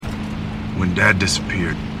When Dad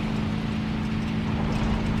disappeared,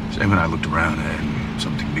 Sam and I looked around and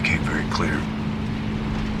something became very clear.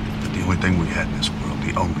 That the only thing we had in this world,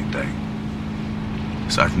 the only thing,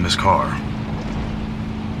 aside from this car,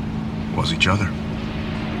 was each other.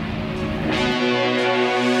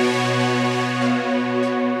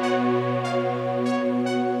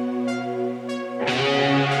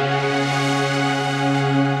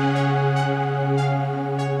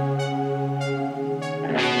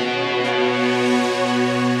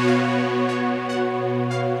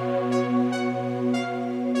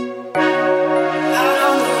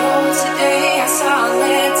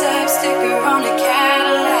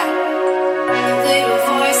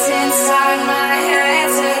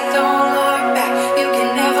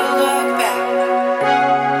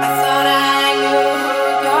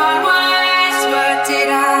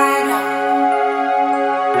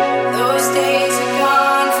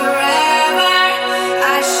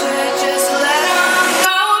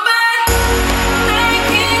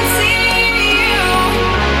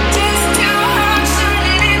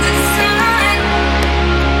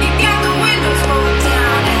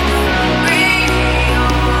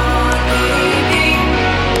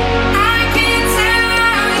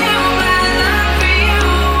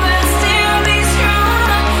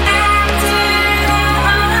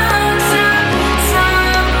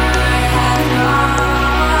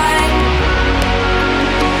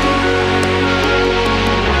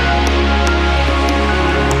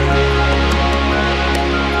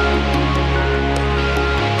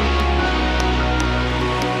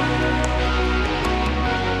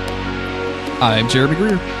 I'm Jeremy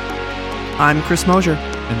Greer. I'm Chris Mosier.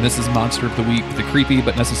 And this is Monster of the Week, the creepy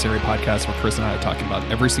but necessary podcast where Chris and I are talking about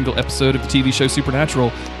every single episode of the TV show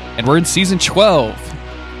Supernatural. And we're in season 12.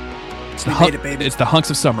 It's the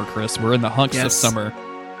hunks of summer, Chris. We're in the hunks of summer.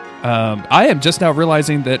 I am just now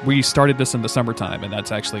realizing that we started this in the summertime, and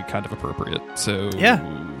that's actually kind of appropriate. So,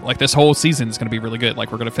 like, this whole season is going to be really good.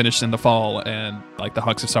 Like, we're going to finish in the fall, and, like, the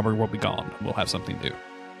hunks of summer will be gone. We'll have something new.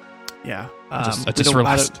 Yeah. I just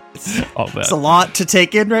realized all that. It's a lot to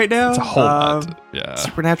take in right now. It's a whole lot. Yeah.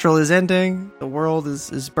 Supernatural is ending. The world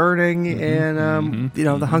is burning. And,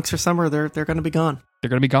 the hunks for summer, they're going to be gone. They're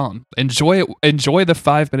going to be gone. Enjoy it. Enjoy the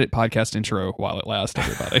 5-minute podcast intro while it lasts,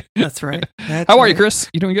 everybody. That's right. How are you, Chris?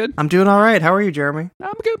 You doing good? I'm doing all right. How are you, Jeremy?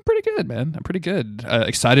 I'm good. Pretty good, man. I'm pretty good.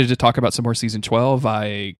 Excited to talk about some more season 12.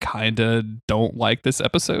 I kind of don't like this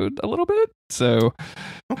episode a little bit. So.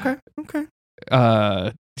 Okay.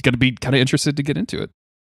 Going to be kind of interested to get into it.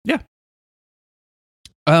 Yeah.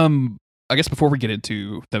 I guess before we get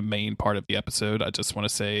into the main part of the episode, I just want to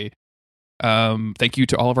say thank you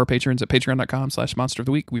to all of our patrons at patreon.com/monster of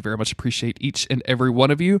the week. We very much appreciate each and every one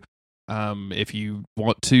of you. If you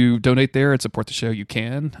want to donate there and support the show, you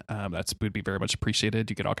can. Would be very much appreciated.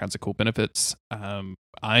 You get all kinds of cool benefits.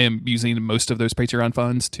 I am using most of those Patreon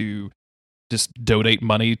funds to just donate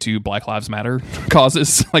money to Black Lives Matter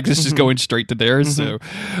causes. Like, it's just going straight to theirs. So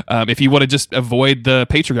if you want to just avoid the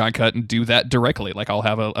Patreon cut and do that directly, like, I'll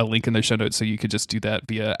have a link in the show notes so you could just do that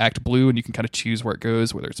via Act Blue, and you can kind of choose where it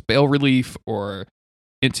goes, whether it's bail relief or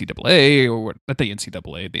NCAA or not the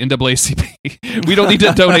NCAA, the NAACP. We don't need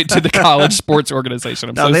to donate to the college sports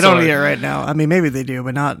organization. They don't need it right now. I mean, maybe they do,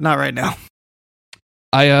 but not right now.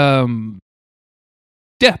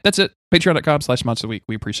 Yeah, that's it. Patreon.com/Monster of the Week.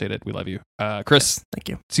 We appreciate it. We love you. Chris, yes, thank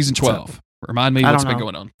you. Season 12. Remind me what's been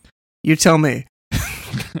going on. You tell me.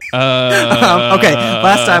 Okay,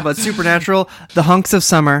 last time on Supernatural, the hunks of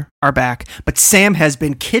summer are back, but Sam has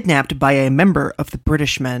been kidnapped by a member of the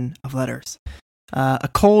British Men of Letters, a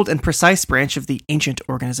cold and precise branch of the ancient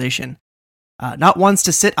organization. Not ones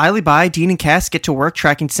to sit idly by, Dean and Cass get to work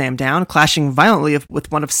tracking Sam down, clashing violently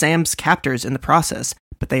with one of Sam's captors in the process.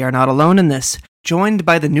 But they are not alone in this. Joined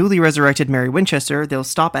by the newly resurrected Mary Winchester, they'll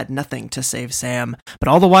stop at nothing to save Sam. But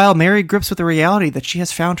all the while, Mary grips with the reality that she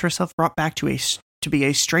has found herself brought back to be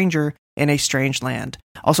a stranger in a strange land.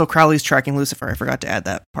 Also, Crowley's tracking Lucifer. I forgot to add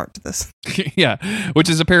that part to this. Yeah, which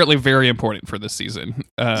is apparently very important for this season.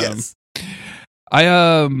 Yes.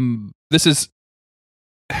 This is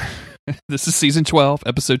season 12,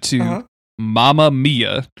 episode 2. Mamma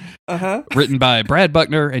Mia, written by Brad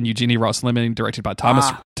Buckner and Eugenie Ross Lemon, directed by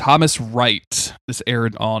Thomas Wright. This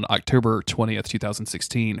aired on October 20th,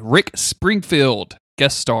 2016. Rick Springfield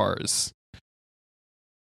guest stars.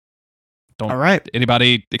 All right.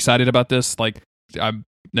 Anybody excited about this? Like, we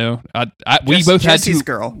both had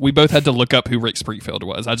to look up who Rick Springfield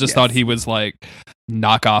was. I just thought he was like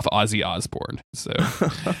knockoff Ozzy Osbourne. So.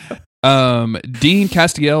 Dean,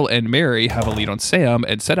 Castiel, and Mary have a lead on Sam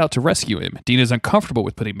and set out to rescue him. Dean is uncomfortable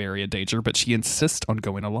with putting Mary in danger, but she insists on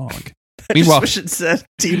going along. Meanwhile, wish it said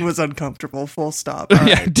Dean was uncomfortable. Full stop. All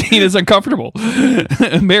yeah, right. Dean is uncomfortable.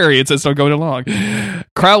 Mary, it says, don't go along.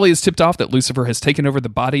 Crowley is tipped off that Lucifer has taken over the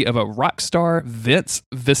body of a rock star, Vince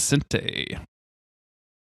Vicente.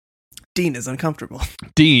 Dean is uncomfortable.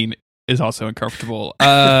 Dean is also uncomfortable.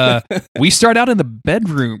 We start out in the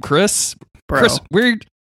bedroom, Chris. Bro. Chris,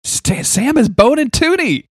 Sam is boning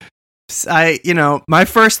Tootie. My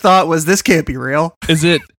first thought was this can't be real. Is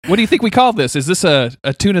it? What do you think we call this? Is this a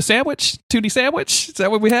tuna sandwich? Tootie sandwich? Is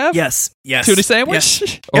that what we have? Yes. Tootie sandwich?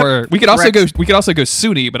 Yes. Or Yep. we could also Correct. go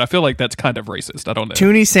Suni, but I feel like that's kind of racist. I don't know.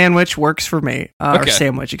 Toonie sandwich works for me. Or Okay.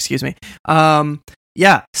 sandwich, excuse me.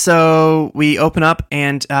 Yeah, so we open up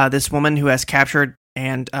and this woman who has captured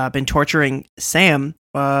and been torturing Sam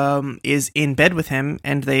is in bed with him,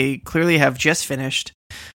 and they clearly have just finished.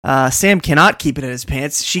 Sam cannot keep it in his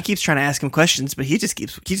pants. She keeps trying to ask him questions, but he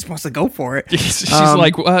just wants to go for it. She's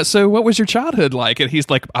like, so what was your childhood like? And he's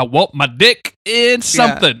like, I want my dick in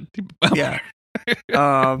something. Yeah.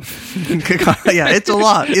 Yeah, it's a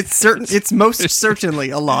lot. It's most certainly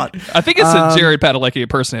a lot. I think it's a Jared Padalecki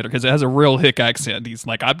impersonator because it has a real hick accent. He's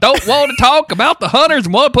like, I don't want to talk about the hunters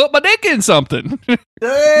and want to put my dick in something.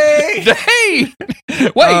 Hey!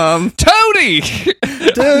 Wait, Tony!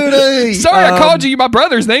 Sorry, I called you my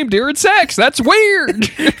brother's name during sex. That's weird.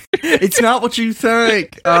 It's not what you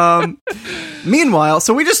think. Meanwhile,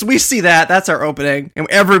 so we see that. That's our opening. And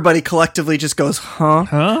everybody collectively just goes,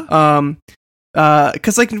 huh?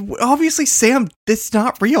 Because obviously Sam, that's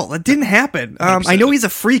not real. It didn't happen. I know he's a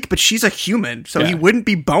freak, but she's a human, so he wouldn't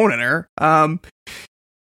be boning her. All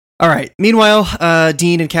right. Meanwhile,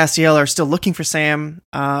 Dean and Castiel are still looking for Sam.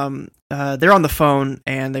 They're on the phone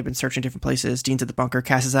and they've been searching different places. Dean's at the bunker.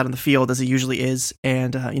 Cass is out in the field as he usually is,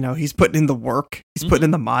 and he's putting in the work. He's putting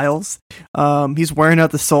in the miles. He's wearing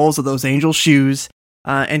out the soles of those angel shoes.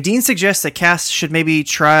 And Dean suggests that Cass should maybe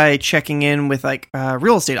try checking in with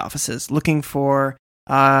real estate offices, looking for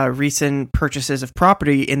recent purchases of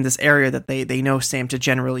property in this area that they know Sam to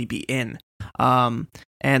generally be in. And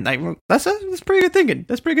that's pretty good thinking.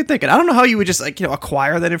 That's pretty good thinking. I don't know how you would just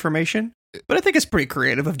acquire that information, but I think it's pretty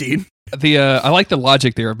creative of Dean. I like the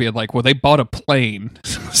logic there of being like, well, they bought a plane,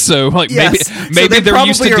 so Yes. maybe So they're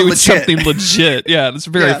used to doing legit. something legit. Yeah, that's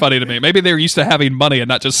very funny to me. Maybe they're used to having money and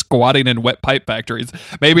not just squatting in wet pipe factories.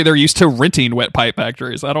 Maybe they're used to renting wet pipe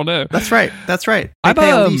factories. I don't know. That's right. They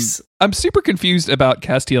pay a lease. I'm super confused about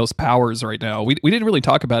Castiel's powers right now. We didn't really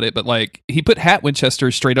talk about it, but he put Hat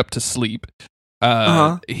Winchester straight up to sleep.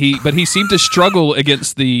 He seemed to struggle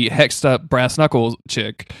against the hexed up brass knuckle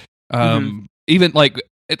chick. Even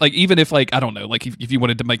even if I don't know, if you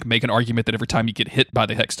wanted to make an argument that every time you get hit by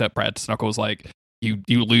the hexed up brass knuckles, you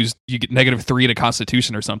get -3 to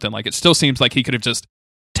Constitution or something, it still seems like he could have just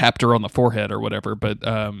tapped her on the forehead or whatever. But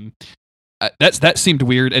that seemed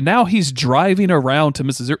weird. And now he's driving around to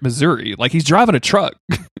Missouri. He's driving a truck.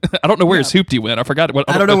 I don't know where his hoopty went. I forgot what.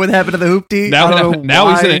 I don't know what happened to the hoopty.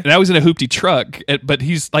 Now he's in a hoopty truck. But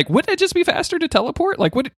he's wouldn't it just be faster to teleport?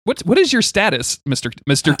 What is your status, Mr.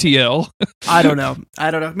 TL? I don't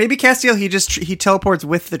know. Maybe Castiel, he teleports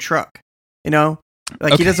with the truck. He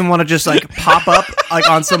doesn't want to just pop up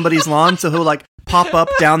on somebody's lawn, so he'll pop up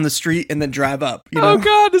down the street and then drive up. Oh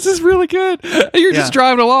god, this is really good. You're just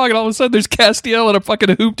driving along, and all of a sudden there's Castiel in a fucking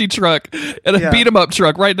hoopty truck and a beat 'em up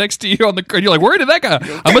truck right next to you on the. And you're like, where did that go?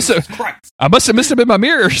 I must have missed him in my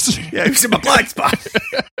mirrors. Yeah, he was in my blind spot.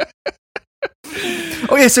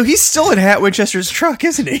 Oh yeah, so he's still in Hat Winchester's truck,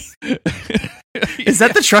 isn't he? Is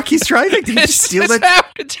that the truck he's driving? Did he just steal that? Hat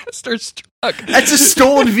Winchester's truck. That's a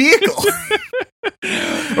stolen vehicle.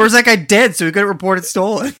 Or is that guy dead, so he couldn't report it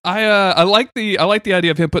stolen? I like the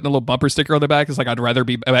idea of him putting a little bumper sticker on the back. It's I'd rather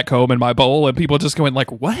be back home in my bowl, and people just going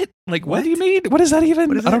what? What do you mean? What does that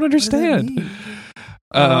even? I don't understand.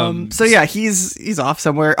 So yeah, he's off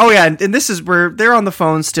somewhere. Oh yeah, and this is where they're on the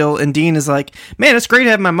phone still, and Dean is like, man, it's great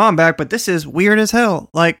having my mom back, but this is weird as hell.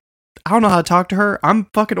 I don't know how to talk to her. I'm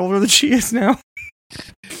fucking older than she is now.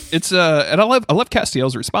 It's and I love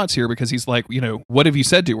Castiel's response here, because he's like, what have you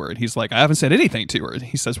said to her? And he's like, I haven't said anything to her. And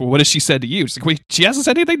he says, well, what has she said to you? It's wait, she hasn't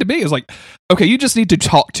said anything to me. It's okay, you just need to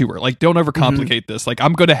talk to her. Don't overcomplicate this.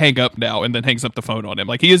 I'm going to hang up now, and then hangs up the phone on him.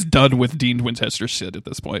 He is done with Dean Winchester's shit at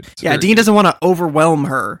this point. Dean doesn't want to overwhelm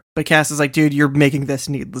her, but Cass is like, dude, you're making this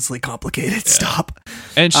needlessly complicated. Yeah. Stop.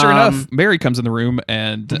 And sure enough, Mary comes in the room,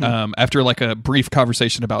 and after a brief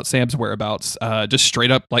conversation about Sam's whereabouts, just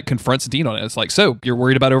straight up confronts Dean on it. It's so you're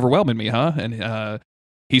worried about overwhelming me, huh? And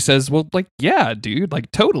he says, well, yeah, dude,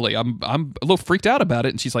 totally. I'm a little freaked out about it.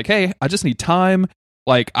 And she's like, hey, I just need time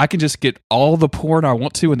Like, I can just get all the porn I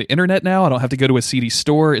want to on the internet now. I don't have to go to a CD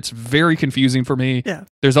store. It's very confusing for me. Yeah.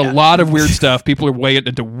 There's a lot of weird stuff. People are way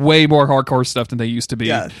into way more hardcore stuff than they used to be.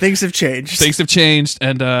 Yeah, things have changed. Things have changed,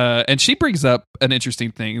 and she brings up an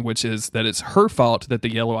interesting thing, which is that it's her fault that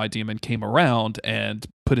the Yellow Eye Demon came around and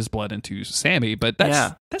put his blood into Sammy, but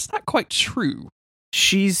that's not quite true.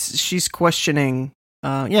 She's questioning.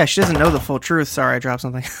 She doesn't know the full truth. Sorry, I dropped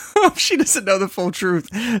something. She doesn't know the full truth,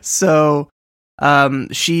 so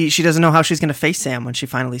she doesn't know how she's going to face Sam when she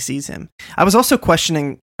finally sees him. I was also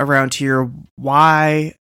questioning around here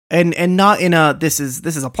why, and not in a this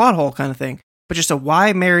is a plot hole kind of thing, but just a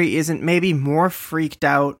why Mary isn't maybe more freaked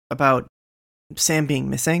out about Sam being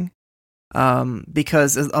missing.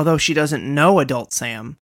 Because although she doesn't know adult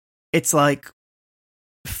Sam, it's like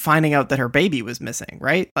finding out that her baby was missing,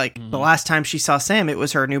 right? Like the last time she saw Sam, it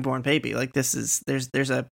was her newborn baby. Like there's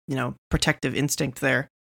a, protective instinct there.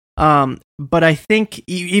 But I think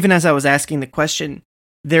even as I was asking the question,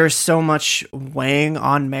 there's so much weighing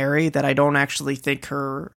on Mary that I don't actually think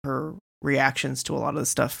her reactions to a lot of the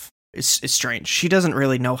stuff is strange. She doesn't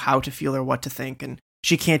really know how to feel or what to think, and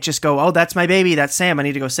she can't just go, "Oh, that's my baby, that's Sam, I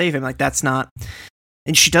need to go save him." Like that's not.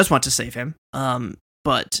 And she does want to save him.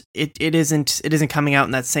 But it isn't coming out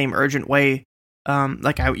in that same urgent way,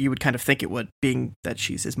 like you would kind of think it would, being that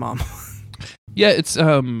she's his mom. Yeah, it's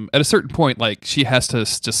at a certain point, like she has to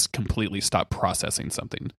just completely stop processing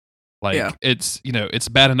something. Like it's it's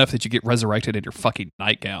bad enough that you get resurrected in your fucking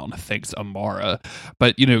nightgown, thanks Amara.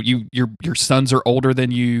 But your sons are older than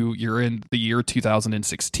you. You're in the year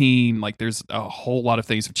 2016. Like there's a whole lot of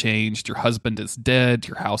things have changed. Your husband is dead.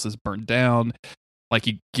 Your house is burned down. Like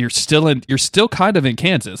you're still kind of in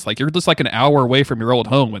Kansas. Like you're just like an hour away from your old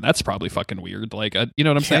home, and that's probably fucking weird. Like you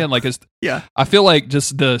know what I'm saying? Like I feel like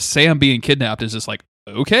just the Sam being kidnapped is just like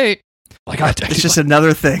okay, like it's just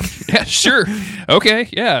another thing. Yeah, sure, okay,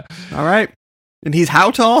 yeah, all right. And he's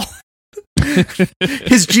how tall?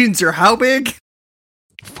 His jeans are how big?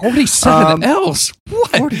 47 L's.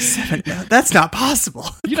 What? 47? No, that's not possible.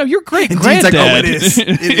 Your great granddad. Like, oh, it is.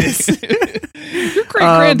 It is. Your great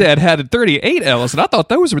granddad had 38 L's, and I thought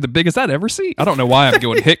those were the biggest I'd ever seen. I don't know why I'm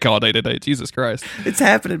going hick all day today. Jesus Christ. It's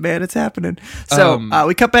happening, man. It's happening. So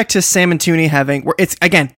we cut back to Sam and Toonie it's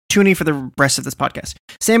again Toonie for the rest of this podcast.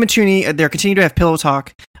 Sam and Toonie, they're continuing to have pillow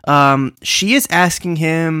talk. She is asking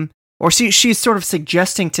him, or she's sort of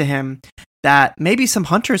suggesting to him that maybe some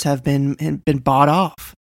hunters have been bought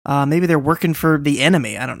off. Maybe they're working for the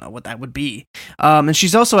enemy. I don't know what that would be. And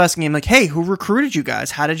she's also asking him, like, "Hey, who recruited you guys?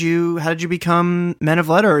 How did you become men of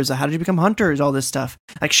letters? How did you become hunters? All this stuff."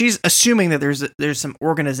 Like she's assuming that there's some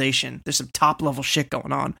organization, there's some top level shit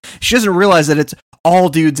going on. She doesn't realize that it's all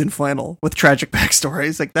dudes in flannel with tragic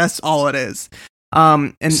backstories. Like that's all it is.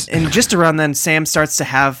 And just around then, Sam starts to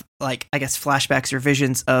have, like, I guess flashbacks or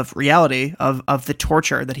visions of reality of the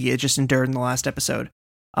torture that he had just endured in the last episode.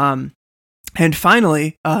 And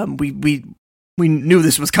finally, we knew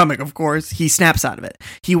this was coming. Of course, he snaps out of it.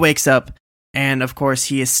 He wakes up, and of course,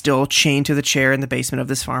 he is still chained to the chair in the basement of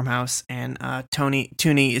this farmhouse. And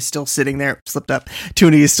Toonie is still sitting there. Slipped up.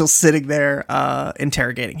 Toonie is still sitting there,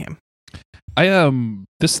 interrogating him.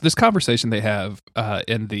 This conversation they have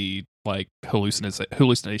in the like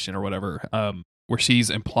hallucination or whatever, where she's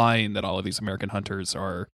implying that all of these American hunters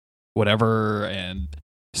are whatever, and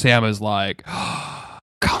Sam is like,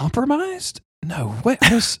 compromised? No, wait,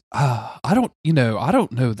 I don't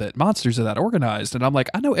know that monsters are that organized. And I'm like,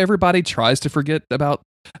 I know everybody tries to forget about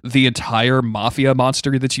the entire mafia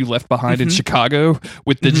monster that you left behind in Chicago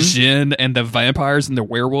with the djinn and the vampires and the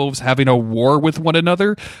werewolves having a war with one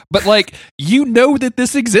another. But like, that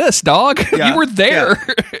this exists, dog. Yeah, you were there.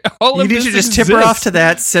 Yeah. You need to just tip her off to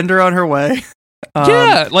that, send her on her way.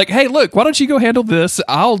 Yeah, like, hey, look, why don't you go handle this?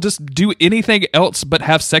 I'll just do anything else but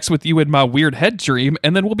have sex with you in my weird head dream,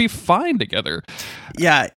 and then we'll be fine together.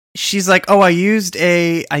 Yeah, she's like, oh, I used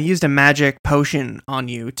a magic potion on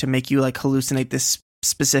you to make you like hallucinate this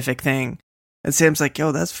specific thing. And Sam's like,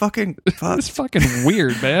 yo, that's fucking That's fucking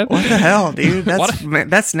weird, man. What the hell, dude?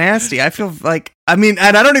 That's nasty. I feel like, and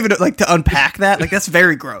I don't even like to unpack that. Like, that's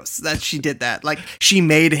very gross that she did that. Like, she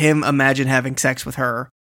made him imagine having sex with her.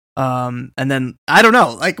 And then I don't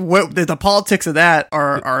know, like what the politics of that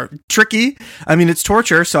are tricky. I mean, it's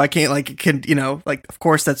torture, so I can't of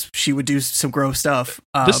course she would do some gross stuff.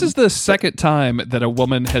 This is the second time that a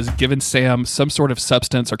woman has given Sam some sort of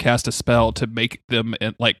substance or cast a spell to make him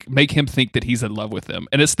think that he's in love with them,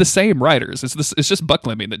 and it's the same writers. It's just Buck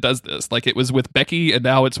Leming that does this. Like it was with Becky, and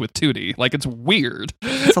now it's with Toonie. Like it's weird.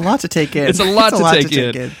 It's a lot to take in. It's a lot to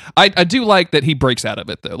take in. I do like that he breaks out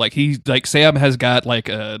of it though. Like Sam has got like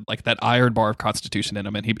a like that iron bar of constitution in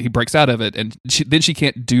him, and he breaks out of it, and then she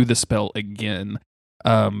can't do the spell again.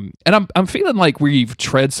 And I'm feeling like we've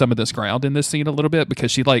tread some of this ground in this scene a little bit,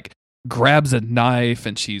 because she like grabs a knife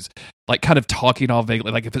and she's like kind of talking all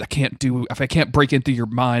vaguely, like if I can't break into your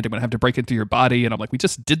mind, I'm gonna have to break into your body. And I'm like, we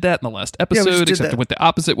just did that in the last episode, except it went the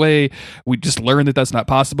opposite way. We just learned that that's not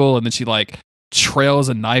possible. And then she like trails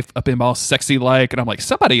a knife up him all sexy like, and I'm like,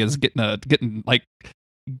 somebody is getting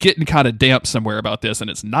kind of damp somewhere about this, and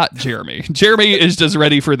it's not Jeremy. Jeremy is just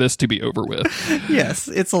ready for this to be over with. Yes,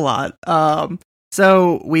 it's a lot.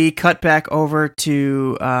 So we cut back over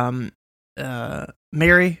to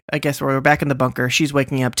Mary. I guess we're back in the bunker. She's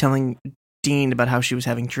waking up telling Dean about how she was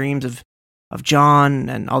having dreams of John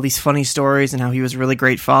and all these funny stories and how he was a really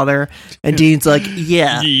great father. And Dean's like,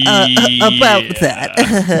 yeah. About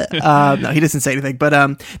that. No, he doesn't say anything.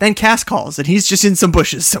 But then Cass calls, and he's just in some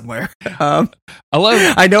bushes somewhere.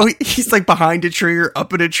 I know he's like behind a tree or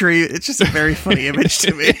up in a tree. It's just a very funny image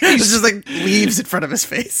to me. It's just like leaves in front of his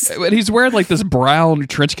face. And he's wearing like this brown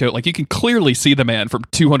trench coat. Like you can clearly see the man from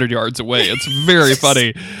 200 yards away. It's very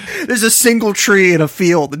funny. There's a single tree in a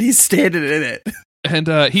field, and he's standing in it. And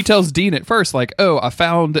he tells Dean at first, like, "Oh, I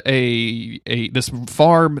found this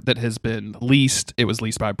farm that has been leased. It was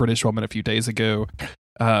leased by a British woman a few days ago."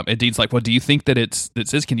 And Dean's like, "Well, do you think that it's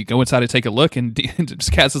can you go inside and take a look?" And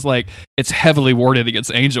Cass is like, "It's heavily warded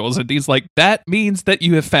against angels." And Dean's like, "That means that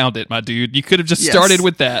you have found it, my dude. You could have just started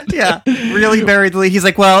with that." Yeah, really buried the lead. He's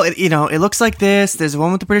like, "Well, it looks like this. There's a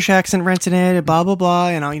one with the British accent renting it, blah blah blah.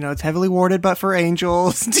 It's heavily warded, but for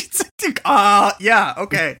angels." Yeah,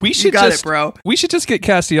 okay. We should it, bro. We should just get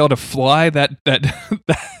Castiel to fly that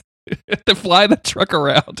to fly the truck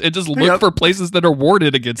around and just look for places that are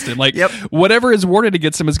warded against him. Like whatever is warded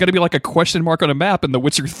against him is going to be like a question mark on a map in The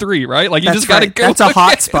Witcher 3, right? Like you just got to go. That's a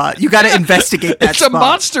hot spot. You got to investigate that. It's spot. A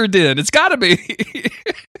monster den. It's got to be.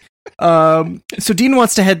 So Dean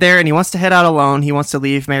wants to head there, and he wants to head out alone. He wants to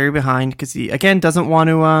leave Mary behind because he again doesn't want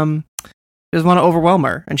to overwhelm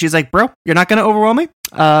her. And she's like, "Bro, you're not going to overwhelm me?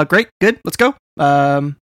 Great, good, let's go.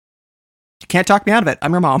 You can't talk me out of it.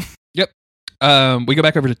 I'm your mom." Yep. We go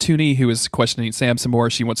back over to Toonie, who is questioning Sam some more.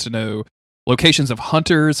 She wants to know locations of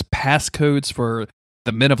hunters, passcodes for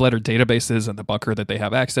the Men of Letter databases and the bunker that they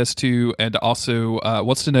have access to, and also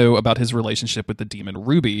wants to know about his relationship with the demon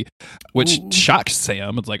Ruby, which shocks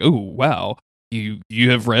Sam. It's like, oh, wow. You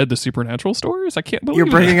have read the supernatural stories? I can't believe you're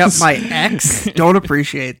bringing up my ex. Don't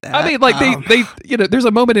appreciate that. I mean, like they there's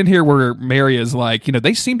a moment in here where Mary is like,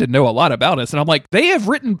 they seem to know a lot about us, and I'm like, they have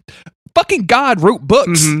written. Fucking God wrote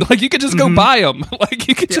books. Mm-hmm. Like you could just go buy them. Like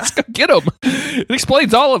you could just go get them. It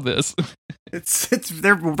explains all of this.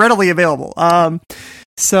 They're readily available.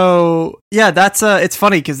 So yeah, that's it's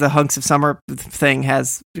funny because the Hunks of Summer thing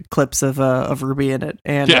has clips of Ruby in it,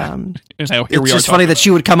 and it's just funny that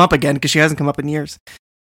she would come up again because she hasn't come up in years.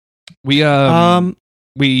 We also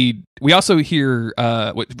hear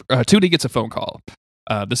Toonie gets a phone call.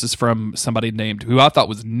 This is from somebody named who I thought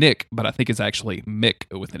was Nick, but I think is actually Mick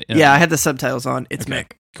with an M. Yeah, I had the subtitles on. It's okay.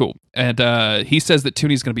 Mick. Cool. And he says that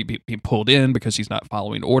Toonie's going to be pulled in because she's not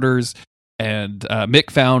following orders. And Mick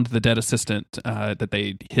found the dead assistant that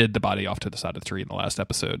they hid the body off to the side of the tree in the last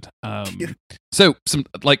episode. So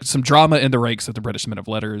some drama in the ranks of the British Men of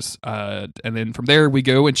Letters. And then from there we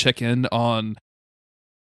go and check in on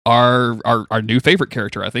our new favorite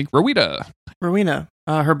character, I think, Rowena.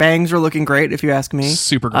 Her bangs are looking great, if you ask me.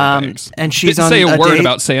 Super great bangs. And she's didn't on say a word date.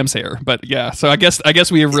 About Sam's hair, but yeah. So I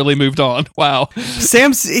guess we have really moved on. Wow.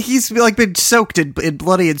 He's like been soaked in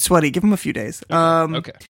bloody and sweaty. Give him a few days.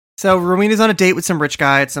 Okay. So Rowena's on a date with some rich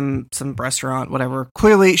guy at some restaurant, whatever.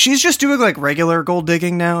 Clearly, she's just doing like regular gold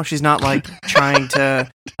digging now. She's not like trying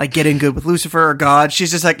to like get in good with Lucifer or God.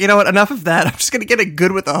 She's just like, you know what? Enough of that. I'm just gonna get in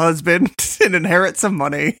good with the husband and inherit some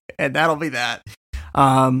money, and that'll be that.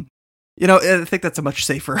 I think that's a much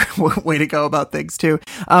safer way to go about things too.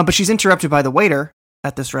 But she's interrupted by the waiter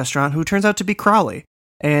at this restaurant, who turns out to be Crowley,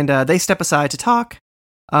 and they step aside to talk.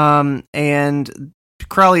 And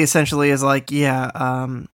Crowley essentially is like,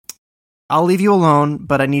 I'll leave you alone,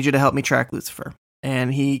 but I need you to help me track Lucifer.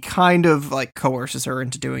 And he kind of like coerces her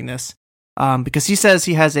into doing this because he says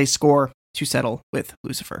he has a score to settle with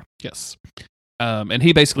Lucifer. Yes. And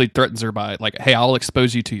he basically threatens her by like, hey, I'll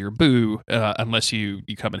expose you to your boo unless you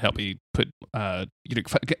come and help me put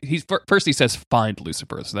first he says find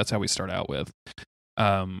Lucifer. So that's how we start out with.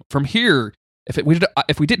 From here, if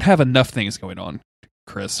we didn't have enough things going on,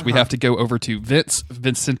 Chris, we have to go over to Vince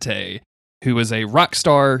Vincente, who is a rock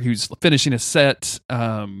star who's finishing a set.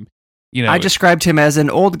 You know, I described him as an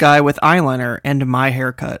old guy with eyeliner and my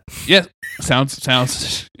haircut. Yeah, sounds.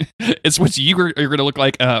 It's what you're going to look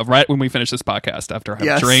like right when we finish this podcast after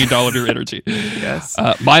I've drained all of your energy. Yes,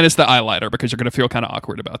 minus the eyeliner because you're going to feel kind of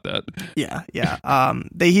awkward about that. Yeah.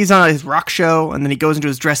 He's on his rock show, and then he goes into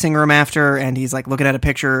his dressing room after, and he's like looking at a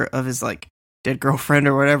picture of his like dead girlfriend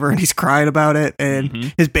or whatever, and he's crying about it.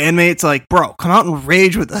 And his bandmate's like, "Bro, come out and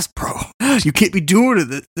rage with us, bro. You can't be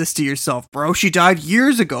doing this to yourself, bro. She died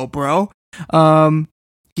years ago, bro."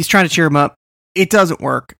 He's trying to cheer him up. It doesn't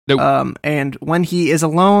work. Nope. And when he is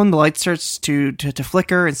alone, the light starts to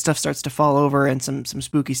flicker and stuff starts to fall over, and some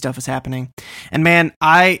spooky stuff is happening. And man,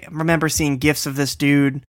 I remember seeing GIFs of this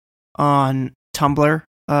dude on Tumblr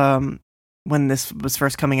when this was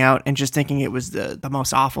first coming out, and just thinking it was the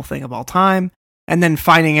most awful thing of all time. And then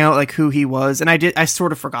finding out like who he was, and I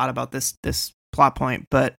sort of forgot about this plot point,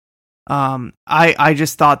 but I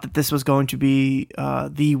just thought that this was going to be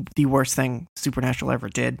the worst thing Supernatural ever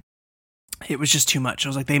did. It was just too much. I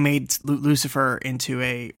was like, they made Lucifer into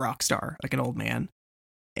a rock star, like an old man.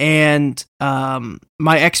 And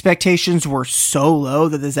my expectations were so low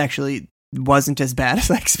that this actually wasn't as bad as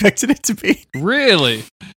I expected it to be. Really?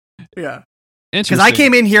 Yeah. Interesting. Because I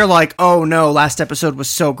came in here like, oh no, last episode was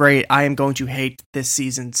so great. I am going to hate this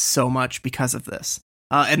season so much because of this.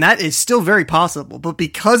 And that is still very possible. But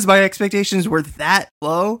because my expectations were that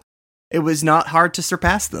low, it was not hard to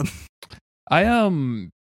surpass them. I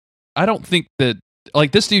don't think that,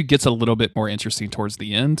 like, this dude gets a little bit more interesting towards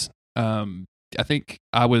the end. I think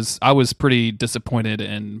I was pretty disappointed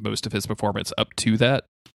in most of his performance up to that.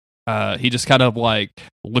 He just kind of like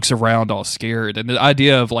looks around all scared, and the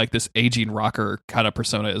idea of like this aging rocker kind of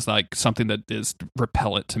persona is like something that is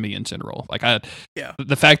repellent to me in general. Like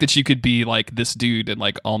the fact that you could be like this dude and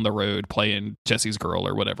like on the road playing Jesse's Girl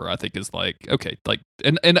or whatever, I think is like, okay, like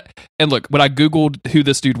and look, when I googled who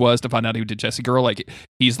this dude was to find out who did Jessie Girl, like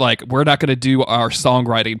he's like, we're not going to do our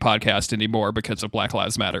songwriting podcast anymore because of Black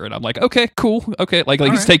Lives Matter, and I'm like, okay, cool, okay, like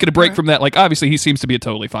he's taking a break from that. Like obviously he seems to be a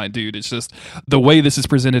totally fine dude. It's just the way this is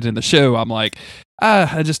presented in the show, I'm like,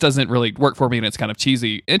 it just doesn't really work for me, and it's kind of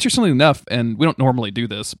cheesy. Interestingly enough, and we don't normally do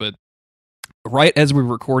this, but right as we were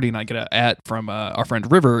recording, I get an ad from our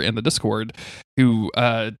friend River in the Discord, who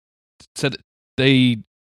said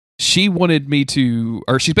she wanted me to,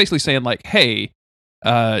 or she's basically saying like, hey,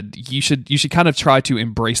 you should kind of try to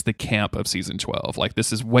embrace the camp of season 12. Like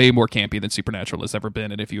this is way more campy than Supernatural has ever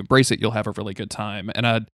been, and if you embrace it, you'll have a really good time. And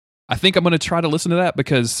I think I'm going to try to listen to that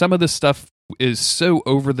because some of this stuff is so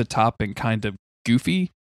over the top and kind of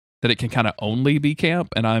goofy that it can kind of only be camp,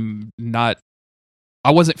 and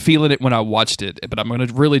I wasn't feeling it when I watched it, but I'm going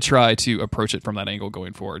to really try to approach it from that angle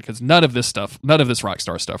going forward, because none of this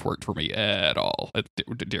Rockstar stuff worked for me at all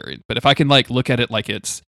during. But if I can like look at it like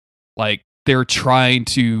it's like they're trying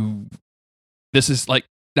to, this is like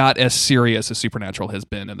not as serious as Supernatural has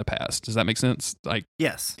been in the past. Does that make sense? Like,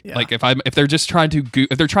 yes, yeah. Like if they're just trying to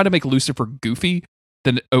if they're trying to make Lucifer goofy,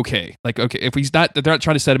 then okay. Like okay, if they're not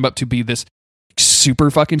trying to set him up to be this super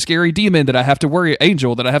fucking scary demon that I have to worry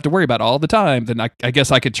about all the time, then I guess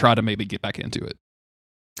I could try to maybe get back into it.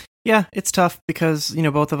 Yeah, it's tough because, you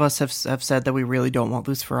know, both of us have said that we really don't want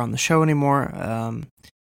Lucifer on the show anymore.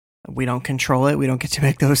 We don't control it. We don't get to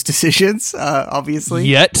make those decisions, obviously.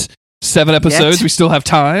 Yet. 7 episodes. We still have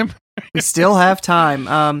time. We still have time.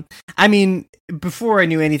 I mean, before I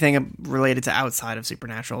knew anything related to outside of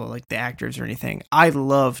Supernatural, like the actors or anything, I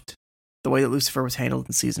loved the way that Lucifer was handled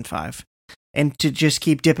in season 5. And to just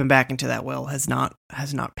keep dipping back into that well has not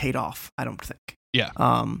paid off, I don't think. Yeah.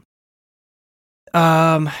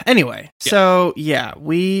 Anyway, so yeah,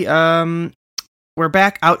 we're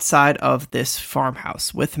back outside of this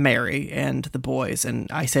farmhouse with Mary and the boys, and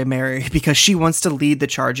I say Mary because she wants to lead the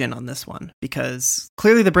charge in on this one, because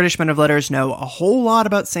clearly the British Men of Letters know a whole lot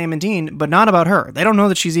about Sam and Dean, but not about her. They don't know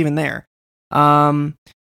that she's even there.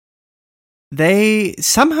 They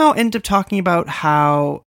somehow end up talking about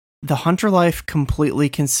how the Hunter life completely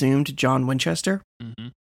consumed John Winchester,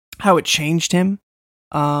 how it changed him,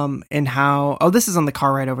 and how, this is on the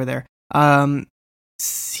car ride over there.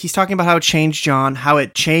 He's talking about how it changed John, how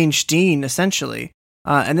it changed Dean, essentially.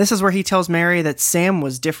 And this is where he tells Mary that Sam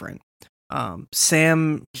was different.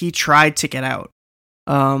 Sam, he tried to get out.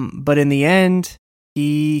 But in the end,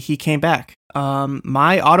 he came back.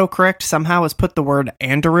 My autocorrect somehow has put the word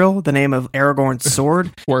Anduril, the name of Aragorn's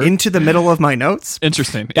sword, into the middle of my notes.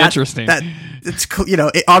 Interesting. That it's, you know,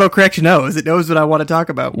 autocorrect knows. It knows what I want to talk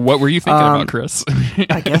about. What were you thinking about, Chris?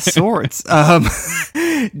 I guess swords.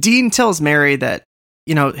 Dean tells Mary that,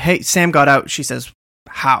 you know, hey, Sam got out. She says,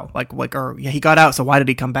 how, he got out, so why did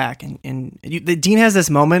he come back? And Dean has this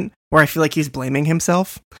moment where I feel like he's blaming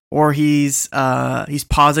himself, or he's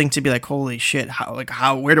pausing to be like, holy shit,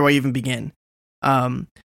 where do I even begin?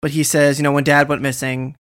 But he says, when Dad went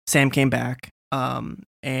missing, Sam came back,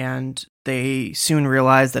 and they soon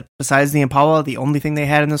realized that besides the Impala, the only thing they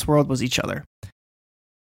had in this world was each other.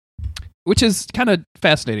 Which is kind of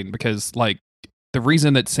fascinating because, like, the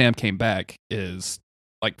reason that Sam came back is,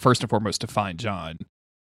 like, first and foremost to find John,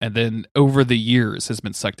 and then over the years has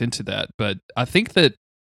been sucked into that. But I think that,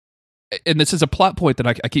 and this is a plot point that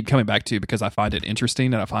I keep coming back to because I find it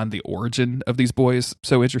interesting, and I find the origin of these boys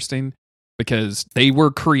so interesting, because they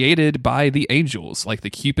were created by the angels. Like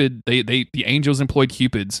the angels employed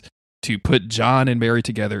Cupids to put John and Mary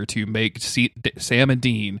together to make Sam and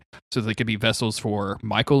Dean so they could be vessels for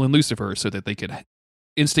Michael and Lucifer so that they could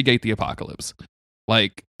instigate the apocalypse.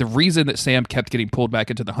 Like, the reason that Sam kept getting pulled back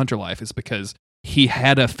into the hunter life is because he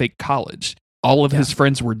had a fake college. All of his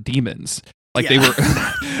friends were demons. Like, they were,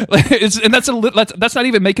 and that's not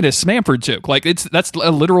even making a Smamford joke. Like, that's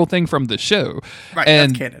a literal thing from the show. Right,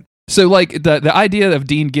 and that's canon. So, like, the idea of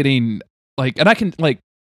Dean getting, like, and I can, like,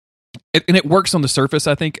 and it works on the surface,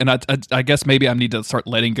 I think, and I guess maybe I need to start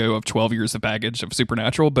letting go of 12 years of baggage of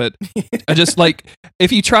Supernatural, but I just, like,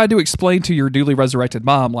 if you tried to explain to your newly resurrected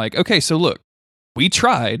mom, like, okay, so look, we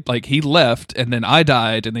tried, like, he left, and then I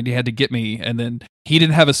died, and then he had to get me, and then he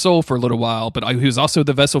didn't have a soul for a little while, but he was also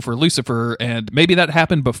the vessel for Lucifer, and maybe that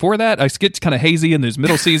happened before that. I get kind of hazy in those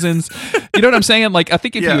middle seasons. You know what I'm saying? Like, I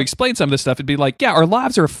think if you explain some of this stuff, it'd be like, yeah, our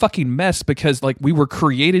lives are a fucking mess because, like, we were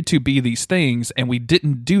created to be these things, and we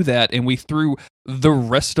didn't do that, and we threw the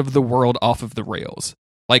rest of the world off of the rails.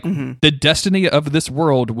 Like, the destiny of this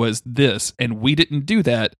world was this, and we didn't do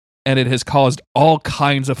that. And it has caused all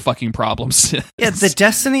kinds of fucking problems. Yeah, the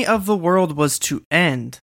destiny of the world was to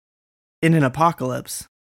end in an apocalypse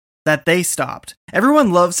that they stopped.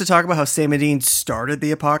 Everyone loves to talk about how Sam and Dean started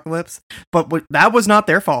the apocalypse, but that was not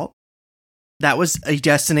their fault. That was a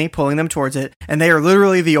destiny pulling them towards it, and they are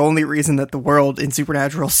literally the only reason that the world in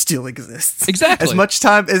Supernatural still exists. Exactly. As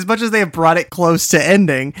much as they have brought it close to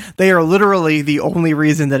ending, they are literally the only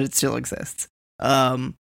reason that it still exists.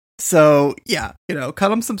 So yeah, cut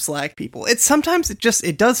them some slack, people.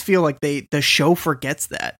 It does feel like the show forgets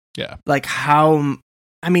that. Yeah. Like how,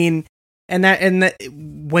 I mean, and that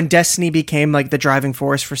when Destiny became like the driving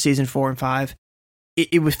force for season 4 and 5,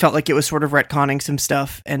 it felt like it was sort of retconning some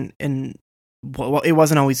stuff, and well, it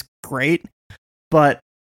wasn't always great, but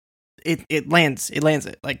it lands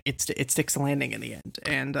it. Like it sticks the landing in the end,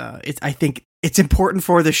 and I think it's important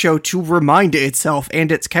for the show to remind itself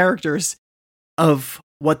and its characters of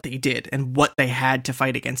what they did and what they had to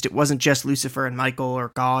fight against. It wasn't just Lucifer and Michael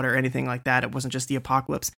or God or anything like that. It wasn't just the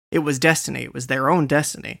apocalypse. It was destiny. It was their own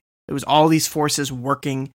destiny. It was all these forces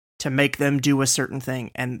working to make them do a certain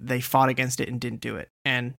thing, and they fought against it and didn't do it.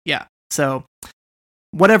 And yeah, so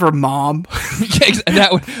whatever, Mom.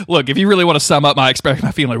 Look, if you really want to sum up my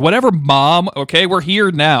feeling, whatever, Mom. Okay, we're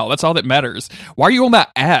here now. That's all that matters. Why are you on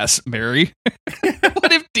that ass, Mary?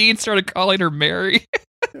 What if Dean started calling her Mary?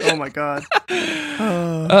 Oh my god.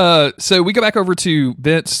 So we go back over to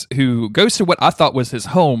Vince, who goes to what I thought was his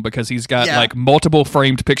home because he's got like multiple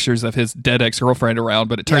framed pictures of his dead ex-girlfriend around,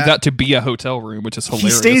 but it turns out to be a hotel room, which is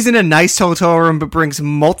hilarious. He stays in a nice hotel room but brings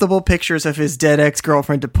multiple pictures of his dead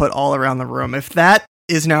ex-girlfriend to put all around the room. If that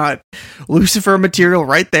is not Lucifer material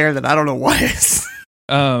right there, then I don't know what is.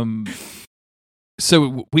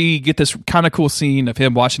 So we get this kind of cool scene of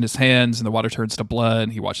him washing his hands, and the water turns to blood,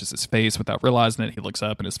 and he washes his face without realizing it. He looks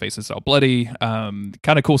up, and his face is all bloody. Kind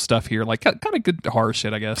of cool stuff here, like kind of good horror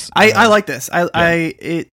shit, I guess. I like this.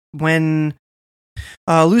 When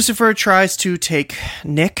Lucifer tries to take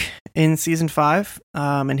Nick in season 5,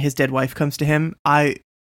 and his dead wife comes to him, I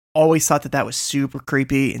always thought that was super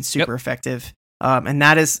creepy and super effective. And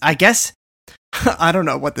that is, I guess, I don't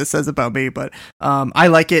know what this says about me, but I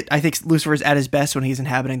like it. I think Lucifer's at his best when he's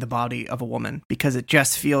inhabiting the body of a woman, because it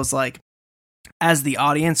just feels like, as the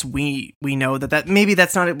audience, we know that maybe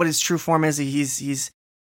that's not what his true form is. He's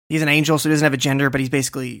an angel, so he doesn't have a gender, but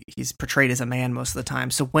he's portrayed as a man most of the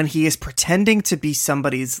time. So when he is pretending to be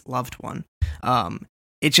somebody's loved one,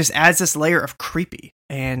 it just adds this layer of creepy.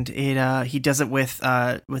 And he does it with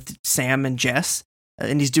Sam and Jess.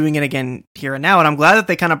 And he's doing it again here and now. And I'm glad that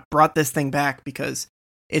they kind of brought this thing back, because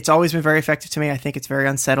it's always been very effective to me. I think it's very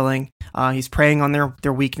unsettling. He's preying on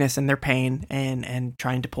their weakness and their pain and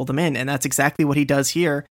trying to pull them in. And that's exactly what he does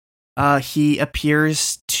here. He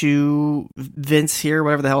appears to Vince here,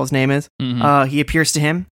 whatever the hell his name is. Mm-hmm. He appears to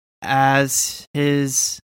him as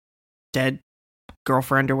his dead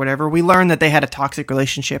girlfriend or whatever. We learn that they had a toxic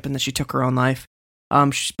relationship and that she took her own life.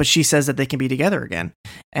 But she says that they can be together again.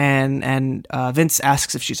 And Vince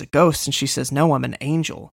asks if she's a ghost, and she says, "No, I'm an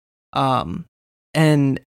angel."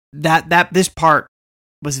 And that this part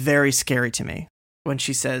was very scary to me when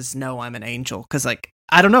she says, "No, I'm an angel," because like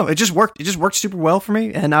I don't know, it just worked. It just worked super well for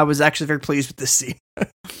me, and I was actually very pleased with this scene.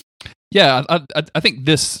 Yeah, I think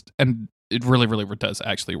this, and it really, really does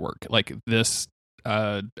actually work. Like this,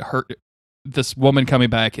 this woman coming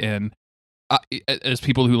back, and as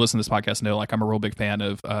people who listen to this podcast know, like I'm a real big fan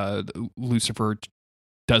of Lucifer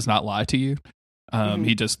does not lie to you.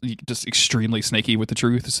 He just extremely snaky with the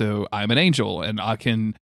truth. So I'm an angel, and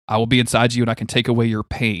I will be inside you, and I can take away your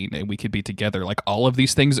pain, and we could be together. Like all of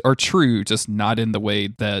these things are true, just not in the way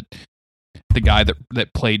that the guy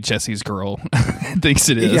that played Jesse's girl thinks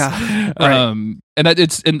it is. Yeah, right.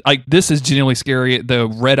 And like this is genuinely scary. The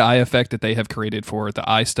red eye effect that they have created for the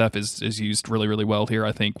eye stuff is used really, really well here.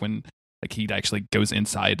 I think when like he actually goes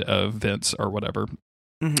inside of Vince or whatever.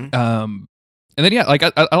 Mm-hmm. And then yeah, like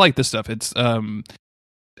I like this stuff. It's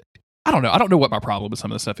I don't know. I don't know what my problem with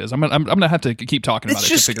some of this stuff is. I'm gonna have to keep talking about it.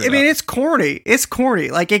 Just, to figure it out. It's corny. It's corny.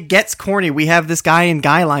 Like it gets corny. We have this guy in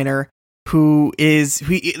Guyliner who's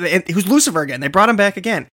Lucifer again. They brought him back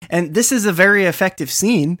again, and this is a very effective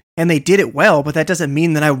scene, and they did it well. But that doesn't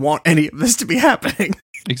mean that I want any of this to be happening.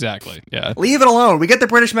 Exactly. Yeah. Leave it alone. We get the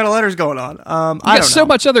British metal letters going on. I don't know. So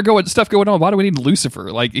much other stuff going on. Why do we need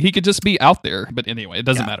Lucifer? Like he could just be out there. But anyway, it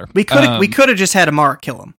doesn't matter. We could have just had Amara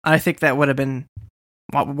kill him. I think that would have been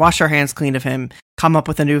wash our hands clean of him. Come up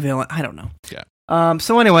with a new villain. I don't know. Yeah.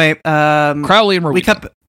 So anyway, Crowley and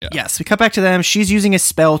Rowena. Yes, we cut back to them. She's using a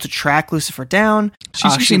spell to track Lucifer down.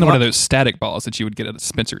 She's using one of those static balls that you would get at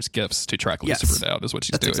Spencer's Gifts to track Lucifer down, is what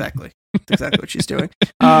she's doing. That's exactly what she's doing.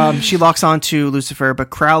 She locks on to Lucifer, but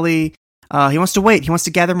Crowley, he wants to wait. He wants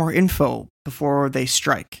to gather more info before they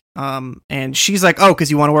strike. And she's like, "Oh, because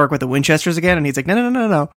you want to work with the Winchesters again?" And he's like,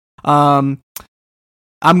 No. I'm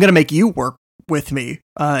going to make you work with me,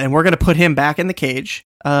 and we're going to put him back in the cage.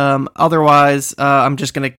 Otherwise, I'm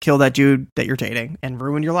just going to kill that dude that you're dating and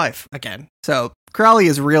ruin your life again. So Crowley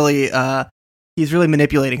is really, he's really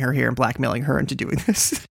manipulating her here and blackmailing her into doing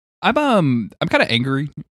this. I'm kind of angry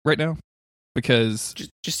right now because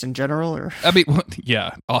just in general, or I mean,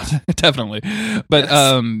 yeah, definitely. But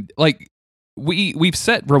yes. Like we've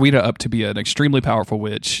set Rowena up to be an extremely powerful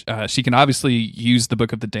witch. She can obviously use the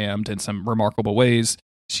Book of the Damned in some remarkable ways.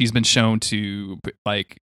 She's been shown to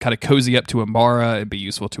like kind of cozy up to Amara and be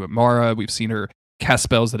useful to Amara. We've seen her cast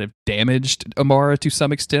spells that have damaged Amara to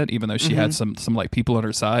some extent, even though she had some like people on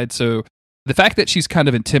her side. So the fact that she's kind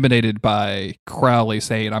of intimidated by Crowley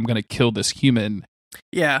saying, "I'm going to kill this human,"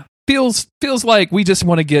 feels like we just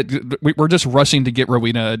want to get we're just rushing to get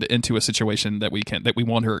Rowena into a situation that we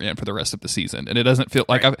want her in for the rest of the season, and it doesn't feel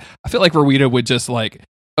like I feel like Rowena would just like,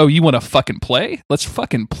 "Oh, you want to fucking play? Let's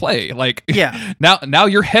fucking play!" Like, yeah. Now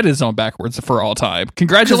your head is on backwards for all time.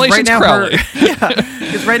 Congratulations, Crowley.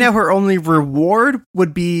 Because right now her only reward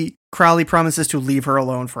would be Crowley promises to leave her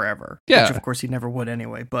alone forever. Yeah, which of course he never would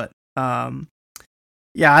anyway. But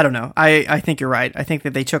yeah, I don't know. I think you're right. I think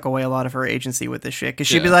that they took away a lot of her agency with this shit. Because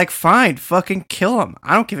she'd be like, "Fine, fucking kill him.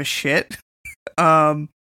 I don't give a shit." But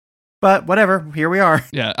whatever. Here we are.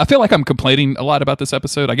 Yeah, I feel like I'm complaining a lot about this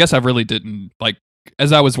episode. I guess I really didn't like.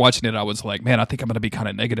 As I was watching it, I was like, man, I think I'm going to be kind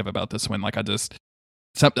of negative about this one. Like, a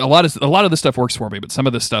lot of the stuff works for me, but some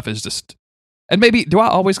of the stuff is just, and maybe, do I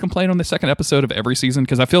always complain on the second episode of every season?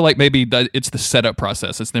 Because I feel like maybe that it's the setup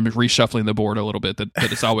process. It's them reshuffling the board a little bit that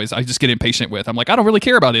it's always, I just get impatient with. I'm like, I don't really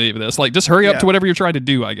care about any of this. Like, just hurry up to whatever you're trying to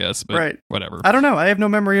do, I guess. But whatever. I don't know. I have no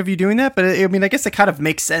memory of you doing that, but I mean, I guess it kind of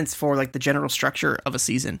makes sense for like the general structure of a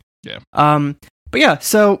season. Yeah. But yeah,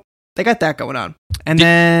 so they got that going on. And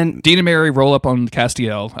then Dean and Mary roll up on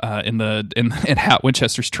Castiel in Hat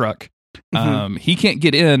Winchester's truck. He can't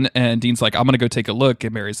get in, and Dean's like, "I'm gonna go take a look,"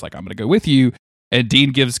 and Mary's like, "I'm gonna go with you." And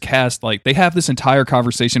Dean gives Cast, like, they have this entire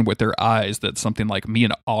conversation with their eyes that's something like me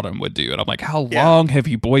and Autumn would do. And I'm like, how long have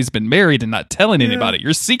you boys been married and not telling anybody?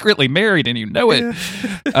 You're secretly married and you know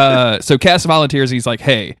it. So Cast volunteers, and he's like,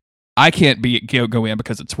 "Hey, I can't go in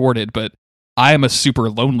because it's thwarted, but I am a super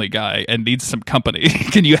lonely guy and needs some company.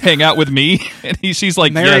 Can you hang out with me?" And she's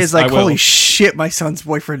like, Mary "Yes, is like, I will." "Holy shit, my son's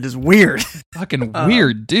boyfriend is weird." Fucking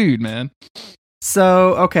weird dude, man.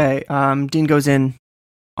 So, okay, Dean goes in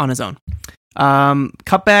on his own.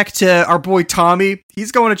 Cut back to our boy Tommy.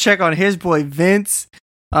 He's going to check on his boy Vince.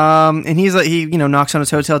 And he's like, he knocks on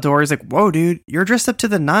his hotel door. He's like, "Whoa, dude, you're dressed up to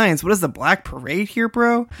the nines. What is the Black Parade here,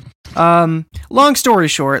 bro?" Long story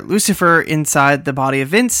short, Lucifer inside the body of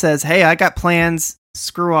Vince says, "Hey, I got plans.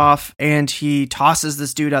 Screw off." And he tosses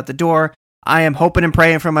this dude out the door. I am hoping and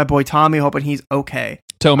praying for my boy Tommy, hoping he's okay.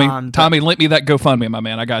 Tommy, link me that GoFundMe, my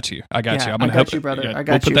man. I got you. I'm gonna help you, brother. Yeah, I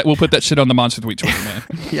got you. We'll put that shit on the Monster of the Week Twitter, man.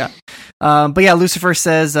 Yeah. But yeah, Lucifer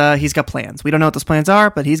says he's got plans. We don't know what those plans are,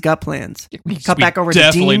 but he's got plans. Cut back over to Dean.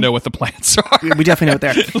 Definitely know what the plans are. We definitely know what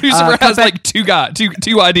they're. Lucifer has like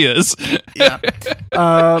two ideas. Yeah.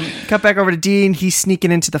 Cut back over to Dean. He's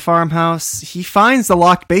sneaking into the farmhouse. He finds the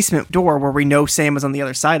locked basement door where we know Sam is on the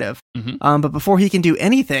other side of. Mm-hmm. But before he can do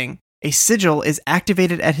anything, a sigil is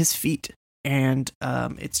activated at his feet, and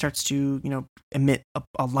it starts to, emit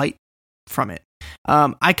a light from it.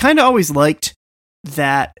 I kind of always liked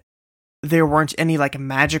that there weren't any like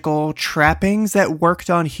magical trappings that worked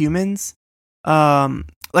on humans.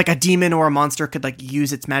 Like a demon or a monster could like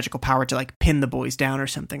use its magical power to like pin the boys down or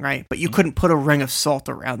something, right? But you couldn't put a ring of salt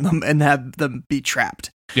around them and have them be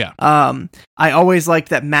trapped. Yeah. I always liked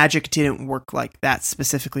that magic didn't work like that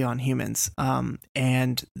specifically on humans.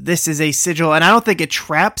 And this is a sigil, and I don't think it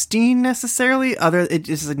traps Dean necessarily. It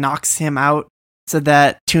just knocks him out so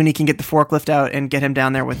that Toonie can get the forklift out and get him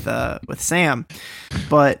down there with Sam.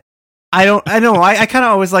 But I know. I kind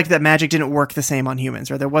of always liked that magic didn't work the same on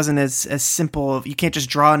humans, or there wasn't as simple. You can't just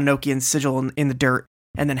draw an Enochian sigil in the dirt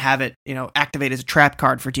and then have it, activate as a trap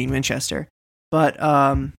card for Dean Winchester. But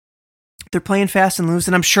they're playing fast and loose,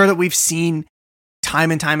 and I'm sure that we've seen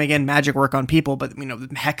time and time again magic work on people, but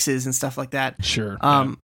hexes and stuff like that. Sure.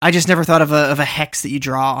 I just never thought of a hex that you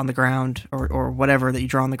draw on the ground or whatever that you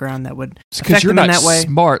draw on the ground that would affect them in that way.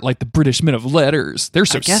 Smart like the British men of letters. They're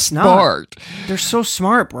so smart. Not. They're so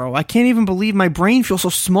smart, bro. I can't even believe my brain feels so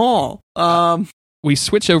small. We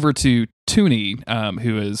switch over to Toonie,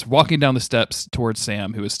 who is walking down the steps towards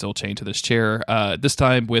Sam, who is still chained to this chair, this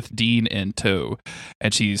time with Dean in tow.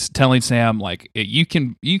 And she's telling Sam, like, you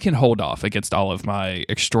can hold off against all of my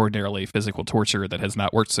extraordinarily physical torture that has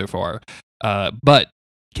not worked so far. But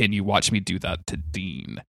can you watch me do that to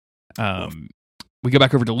Dean? We go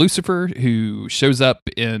back over to Lucifer, who shows up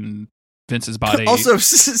in Vince's body. Also,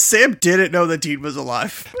 Sam didn't know that Dean was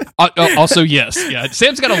alive. Also, yes, yeah.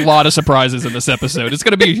 Sam's got a lot of surprises in this episode. It's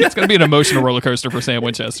gonna be an emotional roller coaster for Sam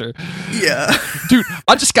Winchester. Yeah, dude,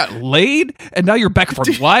 I just got laid, and now you're back from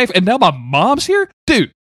life, and now my mom's here,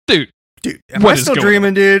 dude. Am I still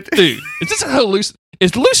dreaming, dude? Dude, is this a hallucination?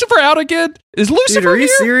 Is Lucifer out again? Is Lucifer Dude, are you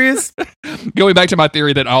here? serious? Going back to my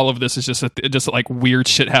theory that all of this is just like weird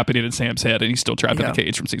shit happening in Sam's head, and he's still trapped in a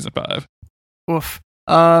cage from season 5. Oof.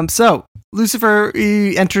 So Lucifer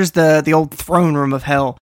he enters the old throne room of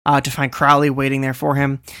hell to find Crowley waiting there for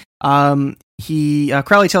him.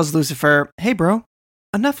 Crowley tells Lucifer, "Hey, bro,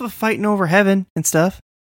 enough of fighting over heaven and stuff.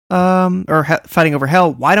 Fighting over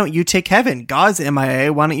hell. Why don't you take heaven? God's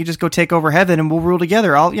MIA. Why don't you just go take over heaven and we'll rule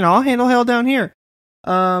together? I'll handle hell down here."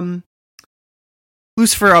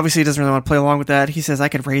 Lucifer obviously doesn't really want to play along with that. He says, "I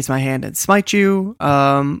could raise my hand and smite you."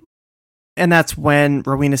 And that's when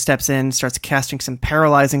Rowena steps in, starts casting some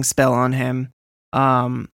paralyzing spell on him.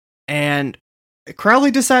 And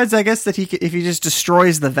Crowley decides, I guess, that if he just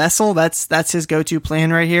destroys the vessel, that's his go-to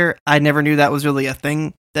plan right here. I never knew that was really a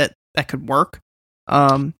thing that could work.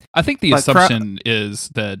 I think the assumption is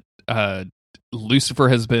that Lucifer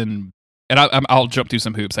has been, and I'll jump through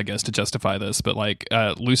some hoops, I guess, to justify this, but like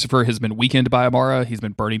Lucifer has been weakened by Amara. He's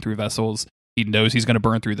been burning through vessels. He knows he's going to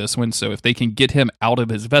burn through this one. So if they can get him out of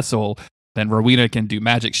his vessel, then Rowena can do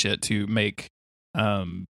magic shit to make put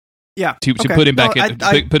him back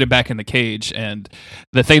put him back in the cage. And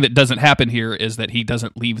the thing that doesn't happen here is that he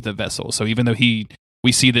doesn't leave the vessel. So even though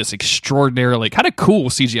we see this extraordinarily kind of cool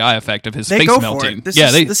CGI effect of his face melting. This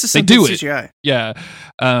is they do it. CGI. Yeah.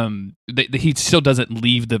 He still doesn't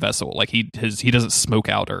leave the vessel. Like he doesn't smoke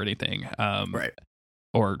out or anything. Right.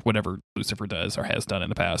 Or whatever Lucifer does or has done in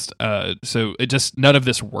the past. So it just, none of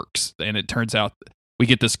this works. And it turns out we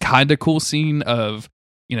get this kind of cool scene of,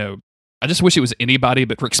 I just wish it was anybody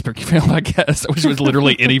but Rick Springfield, I guess. I wish it was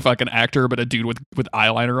literally any fucking actor but a dude with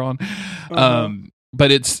eyeliner on. But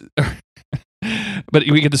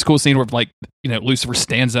we get this cool scene where Lucifer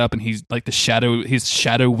stands up and he's like his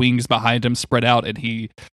shadow wings behind him spread out, and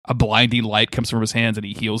a blinding light comes from his hands and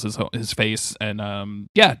he heals his face. And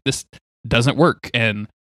this doesn't work. And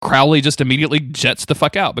Crowley just immediately jets the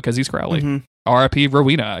fuck out because he's Crowley. Mm-hmm. R.I.P.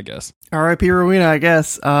 Rowena, I guess. R.I.P. Rowena, I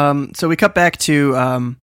guess. So we cut back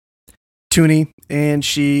to Toonie, and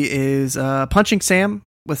she is punching Sam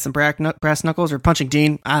with some brass knuckles, or punching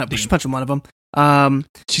Dean. I don't know, she's punching one of them.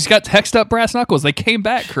 She's got hexed up brass knuckles. They came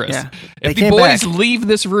back, Chris. Yeah, if the boys leave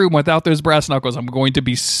this room without those brass knuckles, I'm going to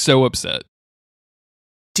be so upset.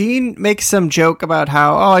 Dean makes some joke about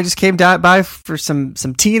how, I just came by for some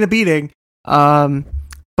tea and a beating.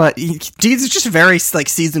 But Dean's just very like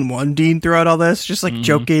season 1 Dean throughout all this, just like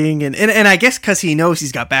joking and I guess because he knows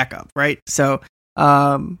he's got backup, right? So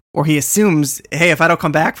or he assumes, hey, if I don't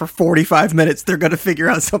come back for 45 minutes, they're going to figure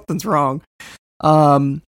out something's wrong.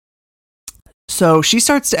 So she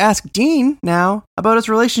starts to ask Dean now about his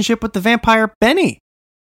relationship with the vampire Benny.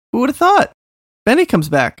 Who would have thought? Benny comes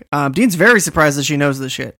back. Dean's very surprised that she knows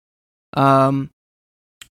this shit.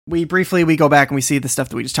 We go back and we see the stuff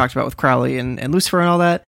that we just talked about with Crowley and Lucifer and all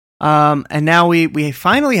that. And now we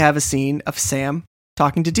finally have a scene of Sam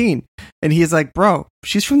talking to Dean. And he's like, bro,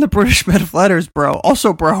 she's from the British Men of Letters, bro.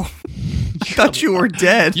 Also, bro, I thought you were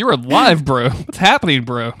dead. You're alive, bro. What's happening,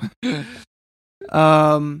 bro?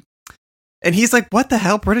 And he's like, what the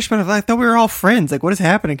hell, British Men of Letters? I thought we were all friends. Like, what is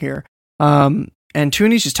happening here? And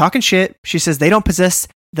Tooney's just talking shit. She says they don't possess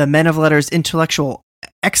the Men of Letters intellectual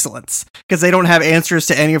excellence because they don't have answers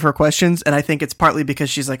to any of her questions. And I think it's partly because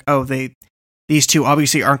she's like, oh, these two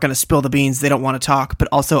obviously aren't going to spill the beans. They don't want to talk. But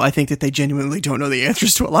also, I think that they genuinely don't know the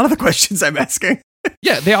answers to a lot of the questions I'm asking.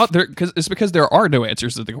 Yeah, because there are no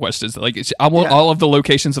answers to the questions. Like, I want all of the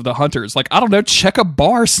locations of the hunters. Like, I don't know, check a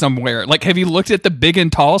bar somewhere. Like, have you looked at the Big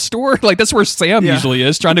and Tall store? Like, that's where Sam usually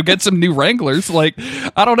is, trying to get some new Wranglers. Like,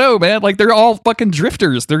 I don't know, man. Like, they're all fucking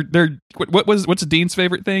drifters. They're what's Dean's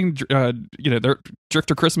favorite thing? They're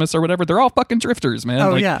Drifter Christmas or whatever. They're all fucking drifters, man.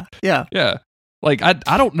 Oh, like, yeah. Like, I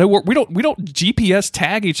don't know we don't GPS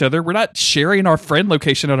tag each other. We're not sharing our friend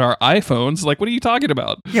location on our iPhones. Like, what are you talking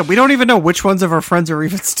about? Yeah, we don't even know which ones of our friends are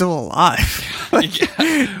even still alive.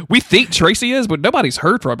 We think Tracy is, but nobody's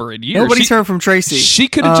heard from her in years. Nobody's heard from Tracy. She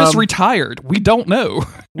could have just retired. We don't know.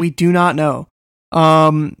 We do not know.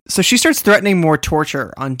 So she starts threatening more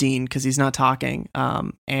torture on Dean because he's not talking.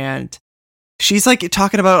 And she's like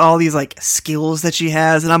talking about all these like skills that she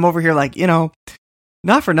has, and I'm over here like,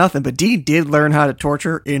 not for nothing, but Dean did learn how to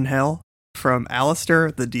torture in hell from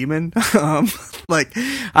Alistair the demon.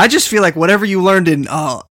 I just feel like whatever you learned in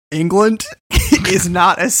England is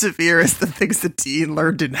not as severe as the things that Dean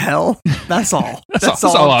learned in hell. That's all. That's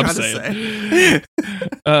all I'm saying.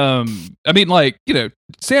 I mean,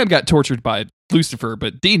 Sam got tortured by Lucifer,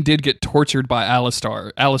 but Dean did get tortured by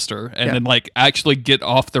Alistair, and then actually get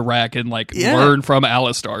off the rack and learn from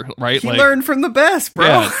Alistair, right? He learned from the best, bro.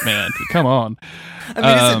 Yeah, man, come on. I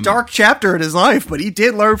mean, it's a dark chapter in his life, but he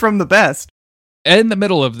did learn from the best. In the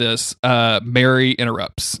middle of this, Mary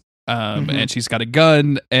interrupts. And she's got a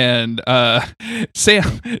gun, and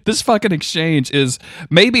Sam, this fucking exchange is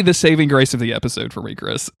maybe the saving grace of the episode for me,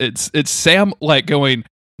 Chris. It's Sam going,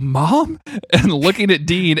 Mom? And looking at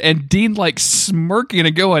Dean, and Dean smirking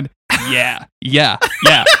and going, yeah.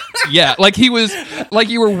 Like he was,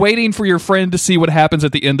 you were waiting for your friend to see what happens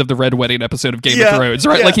at the end of the Red Wedding episode of Game of Thrones,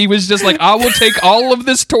 right? Yeah. Like he was just I will take all of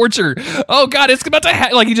this torture. Oh God, it's about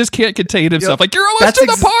to he just can't contain himself. Yep. You're almost to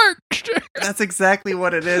the park. That's exactly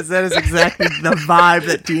what it is. That is exactly the vibe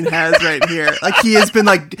that Dean has right here. He has been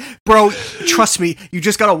bro, trust me, you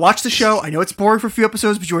just gotta watch the show. I know it's boring for a few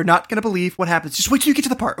episodes, but you are not gonna believe what happens. Just wait till you get to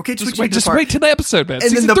the part, okay? Just wait till the episode, man.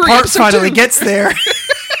 And then the part finally gets there.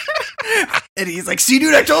 And he's like, see,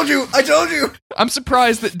 dude, I told you. I'm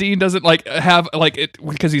surprised that Dean doesn't have it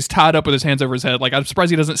because he's tied up with his hands over his head. I'm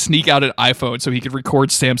surprised he doesn't sneak out an iPhone so he could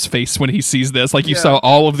record Sam's face when he sees this. You saw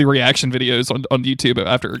all of the reaction videos on YouTube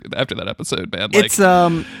after that episode, man. It's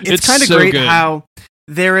kind of so great good. How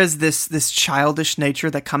there is this childish nature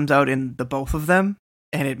that comes out in the both of them.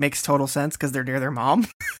 And it makes total sense because they're near their mom.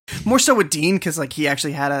 More so with Dean because he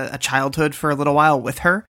actually had a childhood for a little while with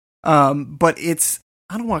her. But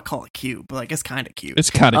I don't want to call it cute, but it's kind of cute. It's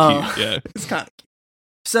kind of cute, yeah. It's kind of cute.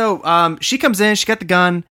 So she comes in, she got the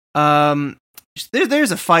gun.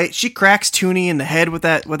 There's a fight. She cracks Tooney in the head with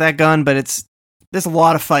that gun, but there's a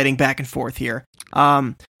lot of fighting back and forth here.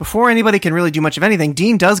 Before anybody can really do much of anything,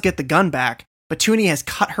 Dean does get the gun back, but Tooney has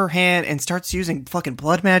cut her hand and starts using fucking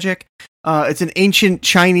blood magic. It's an ancient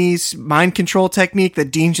Chinese mind control technique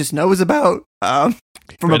that Dean just knows about.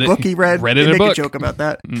 From a book he read. Read it in a book. A joke about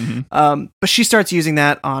that. Mm-hmm. But she starts using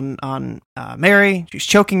that on Mary. She's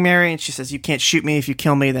choking Mary, and she says, "You can't shoot me. If you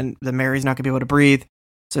kill me, then Mary's not going to be able to breathe."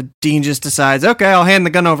 So Dean just decides, okay, I'll hand the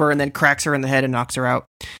gun over, and then cracks her in the head and knocks her out.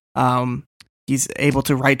 He's able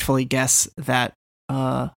to rightfully guess that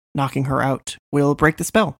knocking her out will break the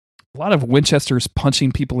spell. A lot of Winchesters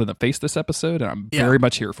punching people in the face this episode, and I'm very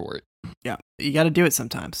much here for it. Yeah, you got to do it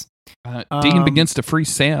sometimes. Dean begins to free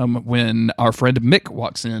Sam when our friend Mick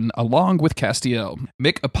walks in, along with Castiel.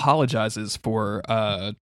 Mick apologizes for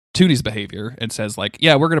Tooney's behavior and says,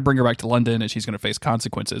 yeah, we're going to bring her back to London and she's going to face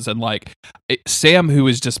consequences. And Sam, who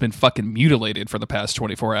has just been fucking mutilated for the past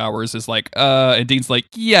 24 hours, is and Dean's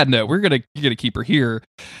yeah, no, you're going to keep her here.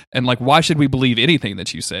 And why should we believe anything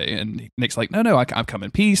that you say? And Nick's no, I come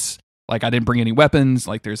in peace. Like, I didn't bring any weapons.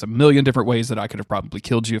 Like, there's a million different ways that I could have probably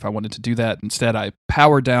killed you if I wanted to do that. Instead, I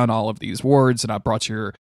powered down all of these wards, and I brought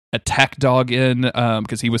your attack dog in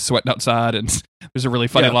because he was sweating outside. And there's a really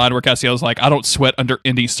funny line where Castiel's like, I don't sweat under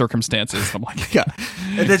any circumstances. And I'm like, yeah.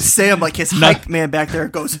 And then Sam, like his hype man back there,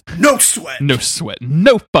 goes, no sweat. No sweat.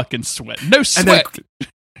 No fucking sweat. No sweat.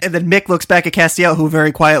 And then Mick looks back at Castiel, who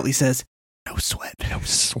very quietly says, no sweat. No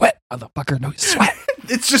sweat, motherfucker. No sweat.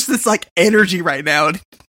 It's just this like energy right now. And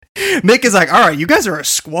Mick is like, all right, you guys are a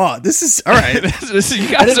squad. This is all right.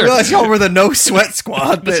 I didn't realize y'all were the no sweat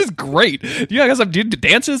squad. This is great. You guys have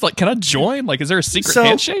dances? Like, can I join? Like, is there a secret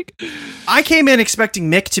handshake? I came in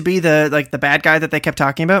expecting Mick to be the bad guy that they kept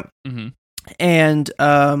talking about. Mm-hmm. And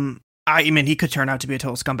I mean, he could turn out to be a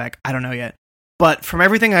total scumbag. I don't know yet. But from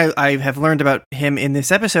everything I have learned about him in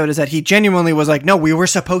this episode is that he genuinely was like, no, we were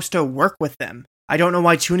supposed to work with them. I don't know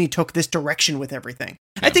why Toonie took this direction with everything.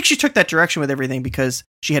 Yeah. I think she took that direction with everything because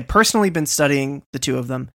she had personally been studying the two of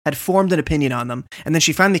them, had formed an opinion on them, and then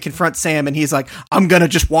she finally confronts Sam, and he's like, I'm going to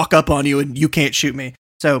just walk up on you, and you can't shoot me.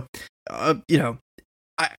 So, I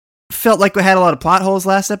felt like we had a lot of plot holes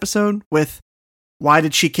last episode with why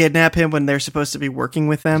did she kidnap him when they're supposed to be working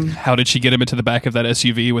with them? How did she get him into the back of that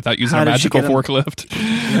SUV without using a magical forklift?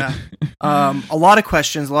 Yeah. A lot of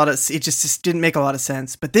questions, it just didn't make a lot of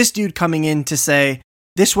sense. But this dude coming in to say,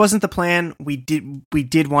 this wasn't the plan, we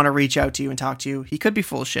did want to reach out to you and talk to you. He could be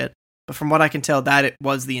full of shit. But from what I can tell, that it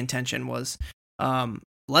was the intention was,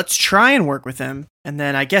 let's try and work with them. And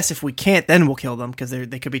then I guess if we can't, then we'll kill them because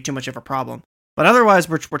they could be too much of a problem. But otherwise,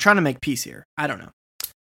 we're trying to make peace here. I don't know.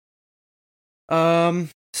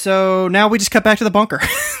 So now we just cut back to the bunker.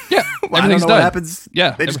 Yeah, everything's done. What happens?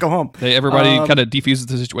 Yeah, they just go home. Everybody kind of defuses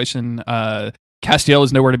the situation. Castiel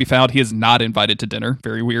is nowhere to be found. He is not invited to dinner.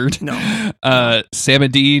 Very weird. No. Sam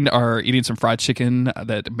and Dean are eating some fried chicken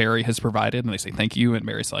that Mary has provided, and they say thank you. And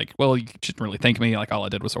Mary's like, "Well, you shouldn't really thank me. Like, all I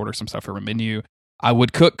did was order some stuff from a menu. I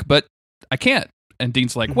would cook, but I can't." And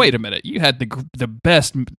Dean's like, "Wait a minute, you had the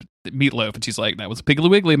best meatloaf," and she's like, "That was Piggly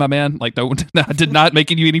Wiggly, my man. Like, I did not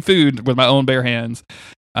make you any food with my own bare hands."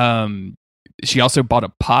 She also bought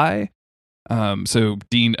a pie. So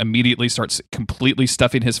Dean immediately starts completely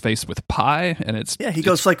stuffing his face with pie, and he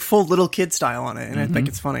goes like full little kid style on it, and I think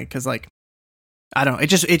it's funny because like I don't know, it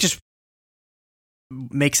just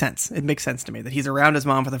makes sense. It makes sense to me that he's around his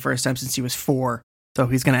mom for the first time since he was 4, so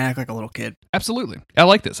he's gonna act like a little kid. Absolutely, I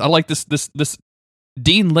like this. I like this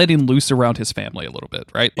Dean letting loose around his family a little bit,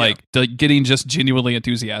 right? Yeah. Like getting just genuinely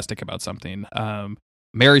enthusiastic about something.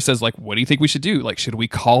 Mary says, like, what do you think we should do? Like, should we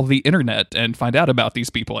call the internet and find out about these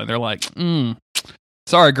people? And they're like,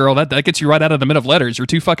 sorry, girl, that gets you right out of the men of letters. You're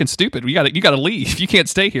too fucking stupid. You gotta leave. You can't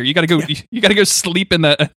stay here. You gotta go. Yeah. You gotta go sleep in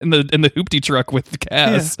the hoopty truck with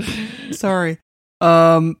Cass. Yeah. Sorry.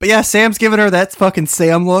 But yeah, Sam's giving her that fucking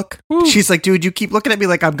Sam look. Woo. She's like, dude, you keep looking at me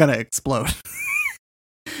like I'm gonna explode.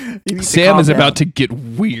 Sam is about to get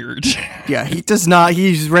weird. Yeah, he does not.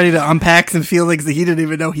 He's ready to unpack some feelings that he didn't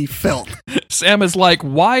even know he felt. Sam is like,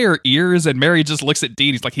 why are ears? And Mary just looks at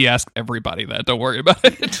Dean. He's like, he asked everybody that. Don't worry about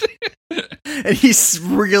it. And he's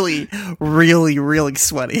really, really, really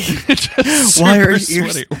sweaty. Why are ears?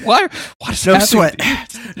 Sweaty. Why is no sweat?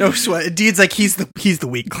 No sweat. And Dean's like, he's the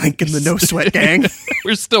weak link in the no sweat gang.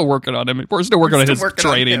 We're still working on him. We're still working on his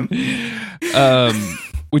training.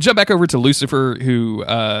 We jump back over to Lucifer, who...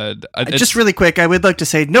 just really quick, I would like to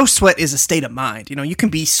say, no sweat is a state of mind. You know, you can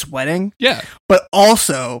be sweating. Yeah. But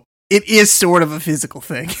also, it is sort of a physical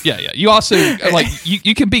thing. Yeah. You also, like,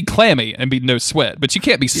 you can be clammy and be no sweat, but you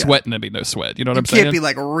can't be sweating and be no sweat. You know what I'm saying?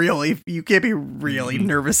 You can't be really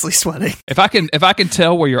nervously sweating. If I can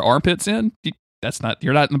tell where your armpit's in, you're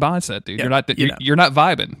not in the mindset, dude. Yeah, you're not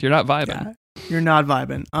vibing. You're not vibing. Yeah. You're not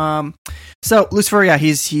vibing. So Lucifer, yeah,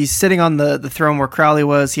 he's sitting on the throne where Crowley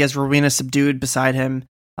was. He has Rowena subdued beside him.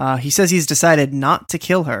 He says he's decided not to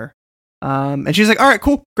kill her. And she's like, all right,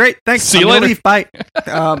 cool, great, thanks. See you later. Leave, bye.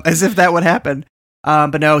 As if that would happen.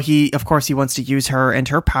 But no, he wants to use her and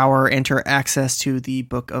her power and her access to the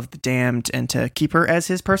Book of the Damned and to keep her as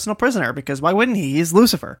his personal prisoner, because why wouldn't he? He's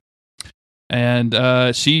Lucifer. And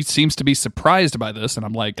she seems to be surprised by this, and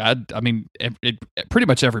I'm like, I mean, pretty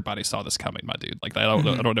much everybody saw this coming, my dude. Like, I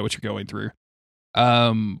don't know what you're going through.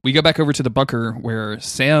 We go back over to the bunker where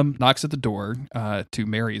Sam knocks at the door to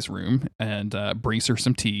Mary's room and brings her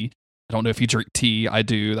some tea. I don't know if you drink tea. I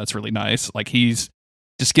do. That's really nice. Like, he's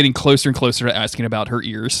just getting closer and closer to asking about her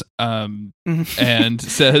ears. And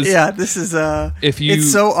says, "Yeah, this is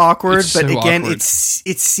it's so awkward, but again, it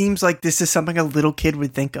seems like this is something a little kid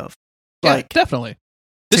would think of." Like, yeah, definitely.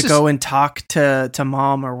 Go and talk to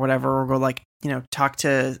mom or whatever, or go, like, you know, talk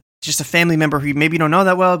to just a family member who maybe you don't know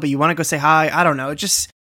that well, but you want to go say hi. I don't know.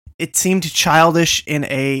 it seemed childish in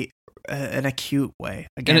an acute way.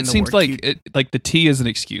 Again, and it seems like the tea is an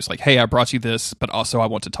excuse. Like, hey, I brought you this, but also I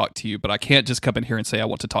want to talk to you. But I can't just come in here and say I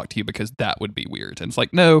want to talk to you because that would be weird. And it's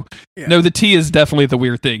like, no, the tea is definitely the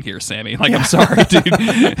weird thing here, Sammy. Like, I'm sorry, dude.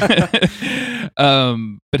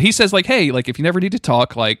 But he says, like, hey, like, if you never need to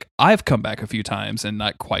talk, like, I've come back a few times and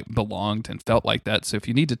not quite belonged and felt like that. So if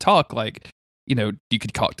you need to talk, like, you know, you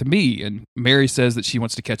could talk to me. And Mary says that she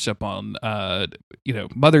wants to catch up on,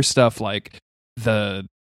 mother stuff, like the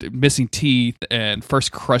missing teeth and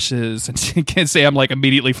first crushes, and she can say I'm like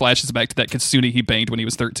immediately flashes back to that Kitsune he banged when he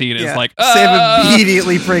was 13 and is like, Sam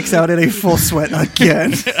immediately breaks out in a full sweat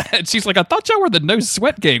again. And she's like, I thought y'all were the no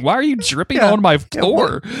sweat gang. Why are you dripping on my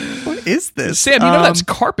floor? What is this? Sam, you know that's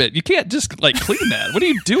carpet. You can't just like clean that. What are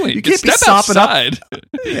you doing? You can't be sopping outside.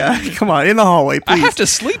 Yeah, come on, in the hallway, please. I have to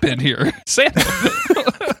sleep in here. Sam.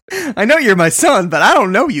 I know you're my son, but I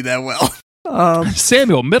don't know you that well.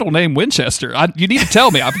 Samuel, middle name Winchester. You need to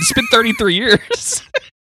tell me. I've spent 33 years.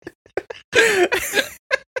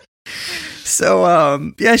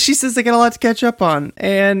 So, she says they got a lot to catch up on,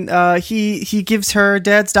 and he gives her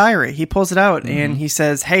Dad's diary. He pulls it out, and he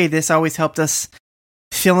says, "Hey, this always helped us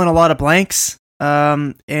fill in a lot of blanks,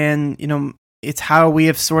 and it's how we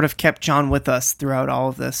have sort of kept John with us throughout all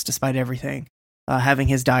of this, despite everything. Having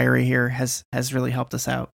his diary here has really helped us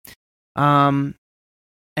out." And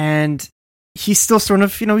he's still sort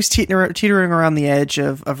of, he's teetering around the edge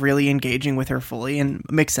of really engaging with her fully, and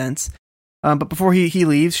it makes sense. But before he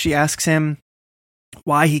leaves, she asks him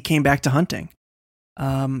why he came back to hunting.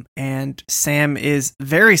 And Sam is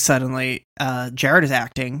very suddenly, Jared is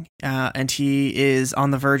acting, and he is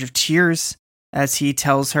on the verge of tears as he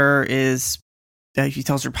tells her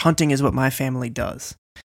hunting is what my family does.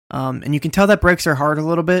 And you can tell that breaks her heart a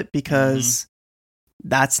little bit because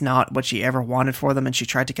that's not what she ever wanted for them, and she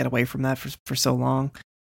tried to get away from that for so long.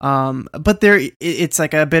 But it's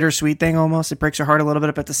like a bittersweet thing almost. It breaks her heart a little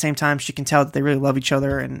bit, but at the same time, she can tell that they really love each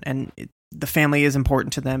other, and the family is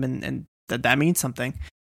important to them, and that means something.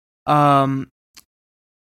 They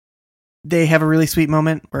have a really sweet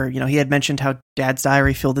moment where, he had mentioned how Dad's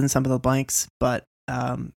diary filled in some of the blanks, but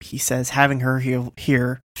he says having her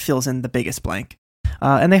here fills in the biggest blank.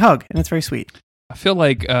 And they hug, and it's very sweet. I feel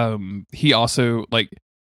like he also, like,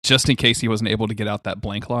 just in case he wasn't able to get out that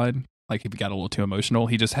blank line, like if he got a little too emotional,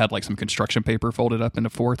 he just had like some construction paper folded up into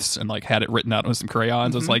fourths and like had it written out with some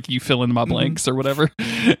crayons. It's like, you fill in my blanks or whatever.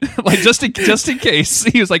 Like just in case.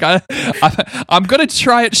 He was like, I'm gonna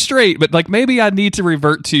try it straight, but like maybe I need to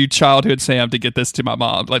revert to childhood Sam to get this to my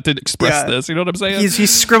mom, like to express this. You know what I'm saying?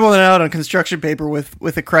 He's scribbling it out on construction paper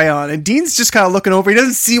with a crayon, and Dean's just kind of looking over. He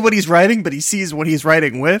doesn't see what he's writing, but he sees what he's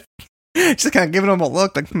writing with. Just kind of giving him a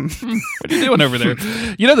look like, What are you doing over there?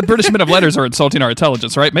 The British men of letters are insulting our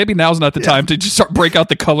intelligence, right? Maybe now's not the time to just break out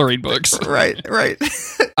the coloring books. Right.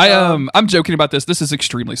 I'm joking about this. This is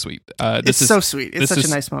extremely sweet. This is so sweet. It's such a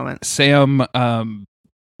nice moment. Sam, I'm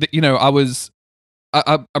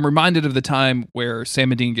reminded of the time where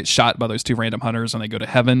Sam and Dean get shot by those two random hunters and they go to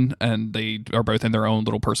heaven, and they are both in their own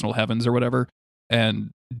little personal heavens or whatever. And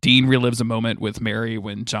Dean relives a moment with Mary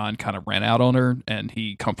when John kind of ran out on her, and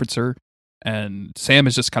he comforts her. And Sam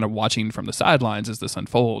is just kind of watching from the sidelines as this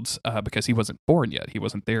unfolds, because he wasn't born yet. He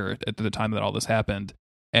wasn't there at the time that all this happened.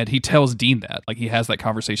 And he tells Dean that, like, he has that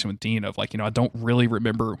conversation with Dean of like, I don't really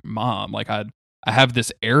remember Mom. Like, I have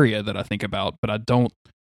this area that I think about, but I don't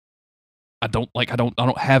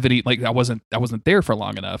have any, like, I wasn't there for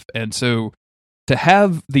long enough. And so to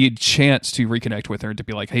have the chance to reconnect with her and to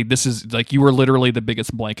be like, hey, this is like, you were literally the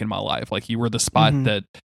biggest blank in my life. Like, you were the spot that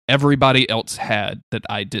everybody else had that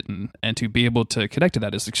I didn't. And to be able to connect to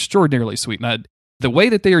that is extraordinarily sweet. And the way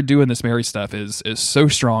that they are doing this Mary stuff is so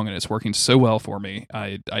strong, and it's working so well for me.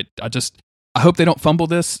 I hope they don't fumble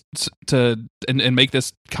this and make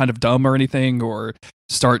this kind of dumb or anything, or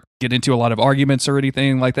start get into a lot of arguments or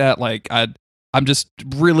anything like that. Like, I'm just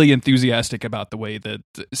really enthusiastic about the way that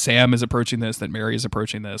Sam is approaching this, that Mary is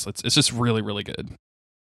approaching this. It's just really, really good.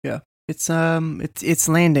 Yeah. It's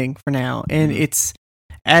landing for now, and it's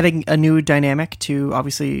adding a new dynamic to,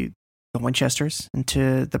 obviously, the Winchesters and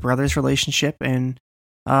to the brothers' relationship. And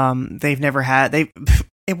they've never had, in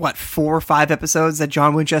 4 or 5 episodes that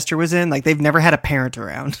John Winchester was in, like, they've never had a parent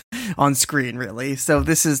around on screen, really. So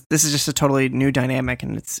this is just a totally new dynamic,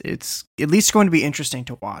 and it's at least going to be interesting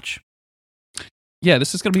to watch. Yeah,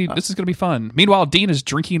 this is gonna be fun. Meanwhile, Dean is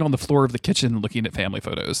drinking on the floor of the kitchen, looking at family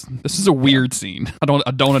photos. This is a weird scene. I don't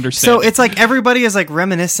understand. So it's like everybody is like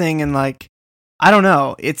reminiscing, and like, I don't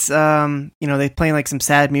know. It's they playing like some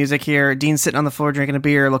sad music here. Dean's sitting on the floor drinking a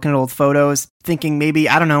beer, looking at old photos, thinking maybe,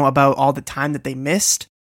 I don't know, about all the time that they missed,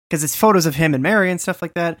 because it's photos of him and Mary and stuff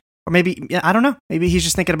like that. Or maybe, I don't know. Maybe he's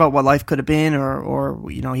just thinking about what life could have been, or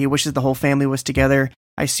he wishes the whole family was together.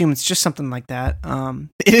 I assume it's just something like that.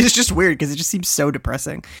 It is just weird because it just seems so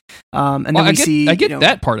depressing. And then I get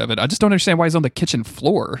that part of it. I just don't understand why he's on the kitchen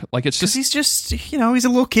floor. Like, it's just he's just he's a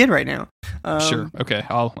little kid right now. Sure, okay,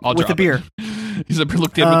 I'll with a beer. He's a little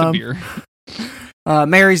kid with a beer.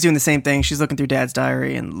 Mary's doing the same thing. She's looking through Dad's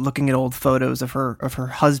diary and looking at old photos of her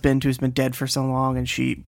husband who's been dead for so long, and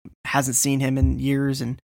she hasn't seen him in years,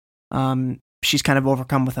 and she's kind of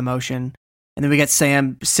overcome with emotion. And then we get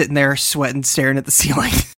Sam sitting there sweating, staring at the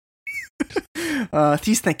ceiling.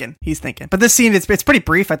 He's thinking. But this scene, it's pretty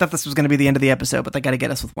brief. I thought this was going to be the end of the episode, but they got to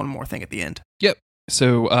get us with one more thing at the end. Yep.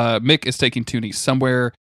 So Mick is taking Toonie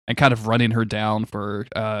somewhere and kind of running her down for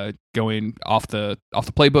going off the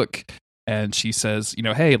playbook. And she says,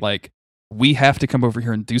 hey, like, we have to come over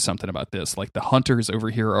here and do something about this. Like, the hunters over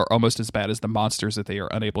here are almost as bad as the monsters that they are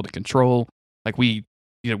unable to control. Like,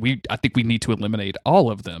 I think we need to eliminate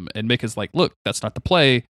all of them. And Mick is like, look, that's not the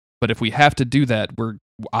play, but if we have to do that,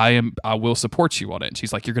 I will support you on it. And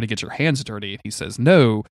she's like, you're going to get your hands dirty. And he says,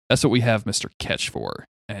 no, that's what we have Mr. Ketch for.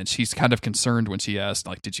 And she's kind of concerned when she asked,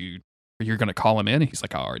 like, you're going to call him in? And he's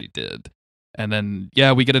like, I already did. And then,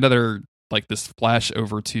 we get another, like, this flash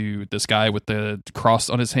over to this guy with the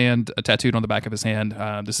cross on his hand, tattooed on the back of his hand.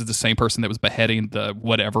 This is the same person that was beheading the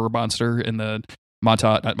whatever monster in the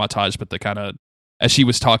montage, not montage, but the kind of, as she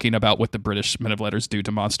was talking about what the British men of letters do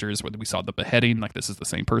to monsters, when we saw the beheading, like, this is the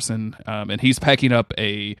same person. And he's packing up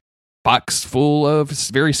a box full of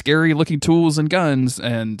very scary looking tools and guns.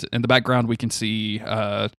 And in the background, we can see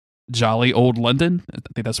Jolly Old London. I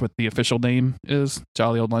think that's what the official name is.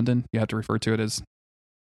 Jolly Old London. You have to refer to it as.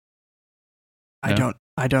 No?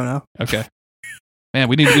 I don't know. Okay. Man,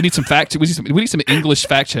 we need some we need some English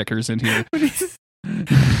fact checkers in here.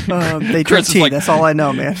 They drink tea. That's all I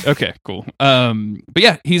know, man. Okay, cool.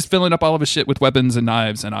 But he's filling up all of his shit with weapons and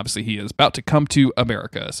knives, and obviously he is about to come to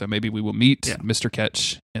America. So maybe we will meet Mr.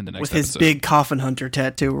 Ketch in the next with his episode. Big coffin hunter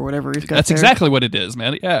tattoo or whatever he's got. That's exactly what it is,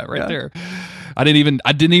 man. Yeah, right there. I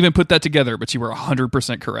didn't even put that together, but you were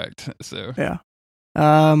 100% correct. So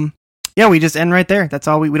we just end right there. That's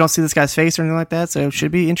all. We don't see this guy's face or anything like that, so it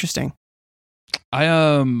should be interesting.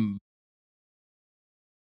 I'm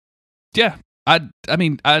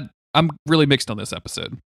really mixed on this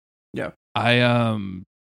episode. Yeah. I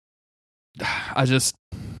just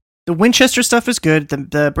the Winchester stuff is good.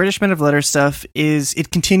 The British Men of Letters stuff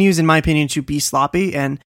it continues, in my opinion, to be sloppy,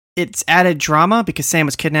 and it's added drama because Sam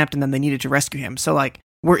was kidnapped and then they needed to rescue him. So like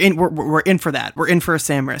we're in for that. We're in for a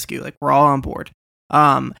Sam rescue. Like we're all on board.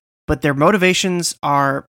 But their motivations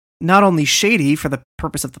are not only shady for the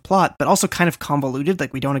purpose of the plot, but also kind of convoluted.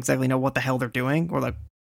 Like we don't exactly know what the hell they're doing, or like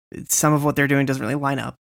some of what they're doing doesn't really line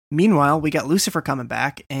up. Meanwhile, we got Lucifer coming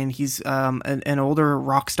back, and he's an older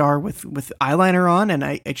rock star with eyeliner on, and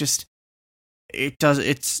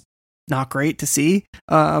it's not great to see.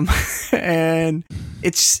 And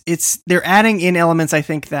they're adding in elements I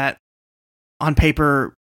think that on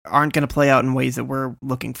paper aren't going to play out in ways that we're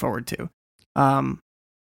looking forward to.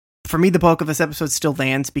 For me, the bulk of this episode still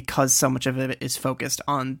lands because so much of it is focused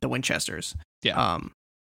on the Winchesters. Yeah.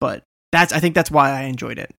 But I think that's why I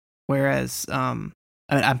enjoyed it. Whereas, I'm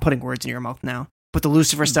putting words in your mouth now, but the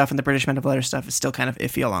Lucifer stuff and the British Men of Letters stuff is still kind of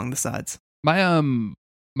iffy along the sides. I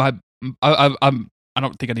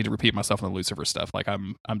don't think I need to repeat myself on the Lucifer stuff. Like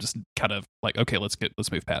I'm just kind of like, okay, let's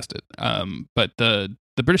move past it. But the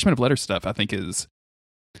British Men of Letters stuff, I think is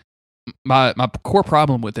my core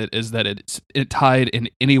problem with it is that it tied in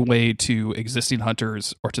any way to existing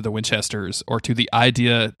hunters or to the Winchesters or to the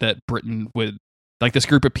idea that Britain would, like, this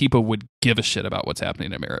group of people would give a shit about what's happening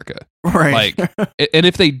in America. Right. Like, and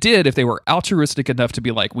if they were altruistic enough to be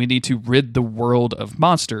like, we need to rid the world of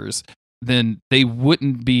monsters, then they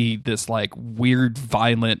wouldn't be this like weird,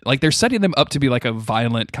 violent, like they're setting them up to be like a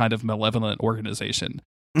violent kind of malevolent organization.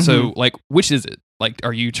 Mm-hmm. So like, which is it? Like,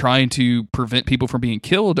 are you trying to prevent people from being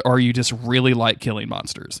killed, or are you just really like killing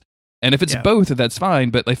monsters? And if it's both, that's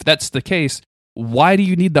fine. But if that's the case, why do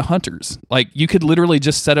you need the hunters? Like, you could literally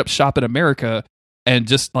just set up shop in America and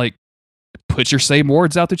just like put your same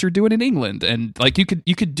wards out that you're doing in England. And like, you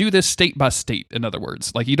could do this state by state. In other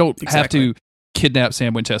words, like, you don't have to kidnap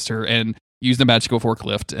Sam Winchester and use the magical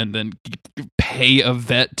forklift and then pay a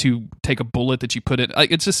vet to take a bullet that you put in. Like,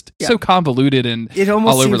 it's just so convoluted and it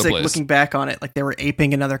almost all over seems the like place. Looking back on it, like they were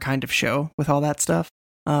aping another kind of show with all that stuff.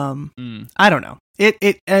 I don't know.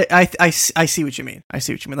 I see what you mean. I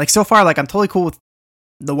see what you mean. Like, so far, like, I'm totally cool with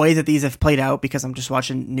the way that these have played out because I'm just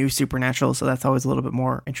watching new Supernatural, so that's always a little bit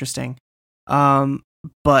more interesting.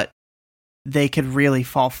 But they could really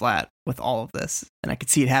fall flat with all of this, and I could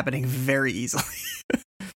see it happening very easily.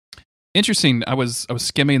 interesting. I was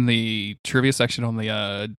skimming the trivia section on the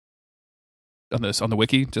on the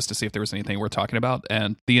wiki just to see if there was anything worth talking about,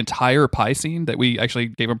 and the entire pie scene that we actually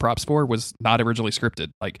gave him props for was not originally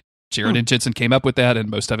scripted. Like Jared and Jensen came up with that, and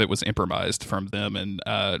most of it was improvised from them and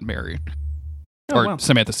Mary. Or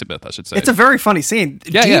Samantha Smith, I should say. It's a very funny scene.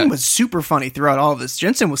 Yeah, Dean was super funny throughout all of this.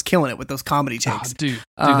 Jensen was killing it with those comedy takes. Dude,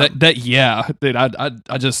 dude,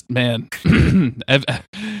 I just, man.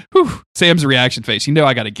 Sam's reaction face. You know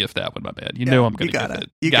I got to gift that one, my man. You know I'm going to gift it.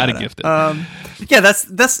 You got to gift it. Yeah,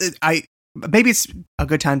 that's maybe it's a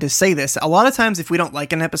good time to say this. A lot of times if we don't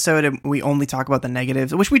like an episode and we only talk about the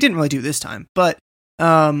negatives, which we didn't really do this time, but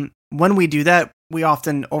when we do that, we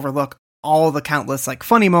often overlook all the countless like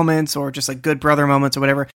funny moments or just like good brother moments or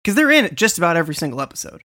whatever, because they're in just about every single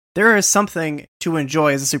episode. There is something to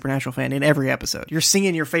enjoy as a Supernatural fan in every episode. You're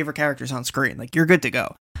seeing your favorite characters on screen. Like, you're good to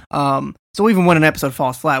go. So even when an episode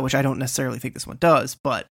falls flat, which I don't necessarily think this one does,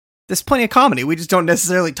 but there's plenty of comedy. We just don't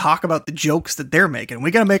necessarily talk about the jokes that they're making.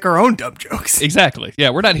 We got to make our own dumb jokes. Exactly.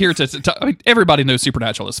 Yeah, we're not here to I mean, everybody knows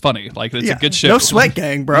Supernatural is funny. Like, it's a good show. No sweat,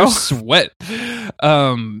 gang, bro. No sweat.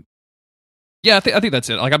 Yeah, I think that's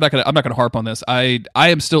it. Like, I'm not gonna harp on this. I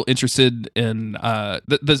am still interested in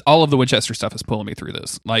all of the Winchester stuff is pulling me through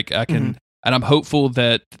this. Like, I can, and I'm hopeful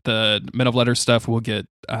that the Men of Letters stuff will get,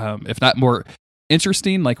 if not more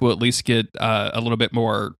interesting, like we'll at least get a little bit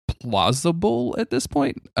more plausible at this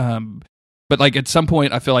point. But like at some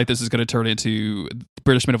point, I feel like this is going to turn into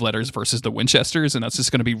British Men of Letters versus the Winchesters, and that's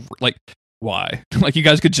just going to be like, why? Like, you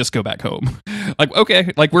guys could just go back home. Like,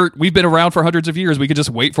 okay, like we've been around for hundreds of years. We could just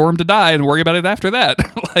wait for him to die and worry about it after that.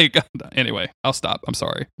 Like, anyway, I'll stop. I'm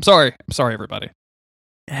sorry, everybody.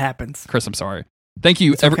 It happens. Chris, I'm sorry. Thank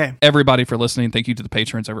you, everybody, for listening. Thank you to the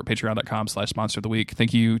patrons over at patreon.com/monster of the week.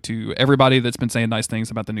 Thank you to everybody that's been saying nice things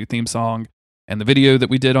about the new theme song and the video that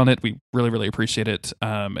we did on it. We really, really appreciate it.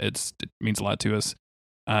 It means a lot to us.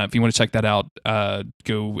 If you want to check that out,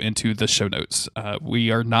 go into the show notes. We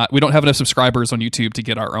don't have enough subscribers on YouTube to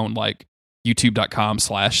get our own like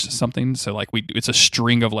youtube.com/something. So like it's a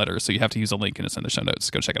string of letters. So you have to use a link and it's in the show notes.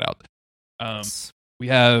 Go check it out. We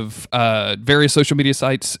have various social media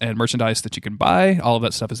sites and merchandise that you can buy. All of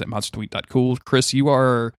that stuff is at monstertweet.cool. Chris, you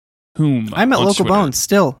are whom? I'm at Local Twitter? Bones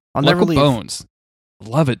still. I'll never leave. Local Bones.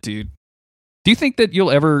 Love it, dude. Do you think that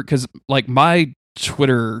you'll ever, because like my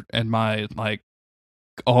Twitter and my like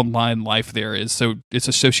online life there is so it's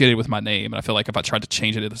associated with my name, and I feel like if I tried to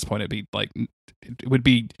change it at this point, it would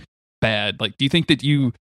be bad. Like, do you think that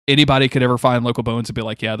anybody could ever find Local Bones and be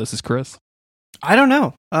like, yeah, this is Chris? I don't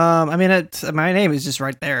know. I mean, my name is just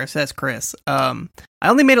right there. It says Chris. I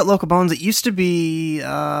only made it Local Bones. It used to be,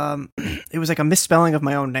 it was like a misspelling of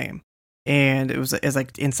my own name, and it was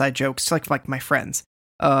like inside jokes, like my friends.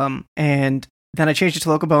 And then I changed it to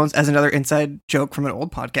Local Bones as another inside joke from an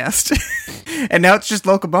old podcast. And now it's just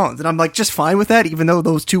Local Bones. And I'm like, just fine with that, even though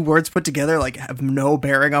those two words put together like have no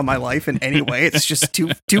bearing on my life in any way. It's just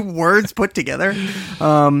two words put together.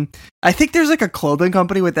 I think there's like a clothing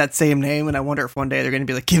company with that same name, and I wonder if one day they're going to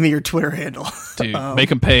be like, give me your Twitter handle. Dude, make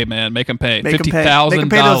them pay, man. Make them pay.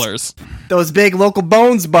 $50,000. Those big Local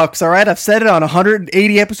Bones bucks, all right? I've said it on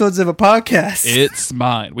 180 episodes of a podcast. It's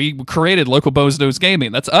mine. We created Local Bones Knows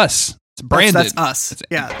Gaming. That's us. It's branded. That's us.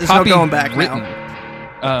 Yeah, there's no going back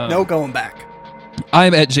now. No going back.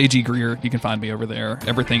 I'm at JG Greer. You can find me over there.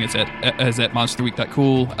 Everything is at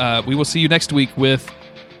monsterweek.cool. We will see you next week with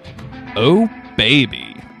Oh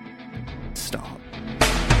Baby. Stop.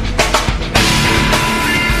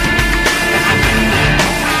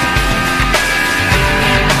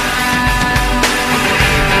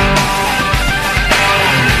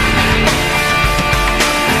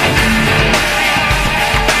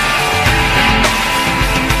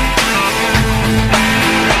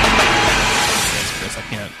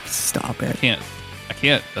 Stop it. I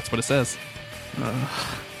can't. That's what it says.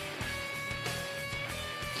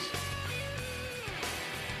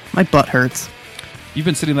 My butt hurts. You've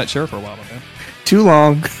been sitting in that chair for a while, man. Too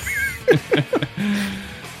long.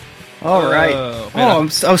 All right. I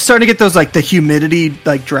was starting to get those like the humidity,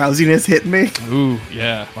 like drowsiness hitting me. Ooh,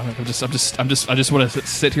 yeah. I just want to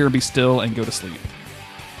sit here and be still and go to sleep.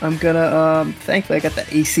 I'm gonna thankfully I got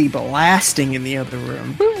the AC blasting in the other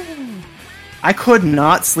room. I could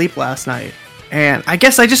not sleep last night, and I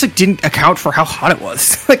guess I just like didn't account for how hot it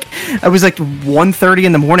was. Like, I was like 1:30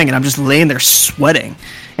 in the morning, and I'm just laying there sweating.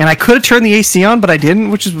 And I could have turned the AC on, but I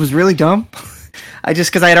didn't, which was really dumb.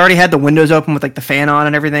 Because I had already had the windows open with like the fan on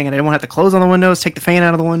and everything, and I didn't want to have to close on the windows, take the fan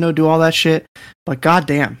out of the window, do all that shit. But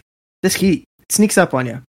goddamn, this heat, it sneaks up on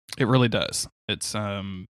you. It really does. It's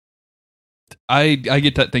I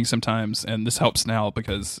get that thing sometimes, and this helps now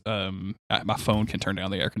because my phone can turn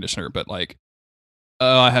down the air conditioner, but like,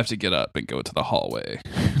 I have to get up and go to the hallway.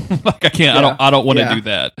 Like I can't. Yeah. I don't want to do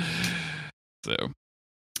that. So.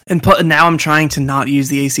 And now I'm trying to not use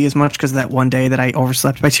the AC as much because of that one day that I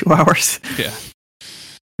overslept by 2 hours. Yeah.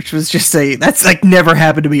 Which was that's like never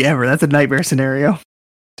happened to me ever. That's a nightmare scenario.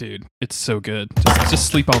 Dude, it's so good. Just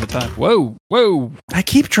sleep all the time. Whoa. I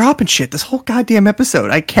keep dropping shit this whole goddamn episode.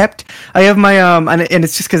 I have my, and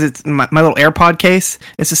it's just because it's my little AirPod case.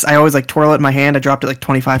 It's just, I always like twirl it in my hand. I dropped it like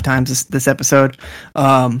 25 times this episode.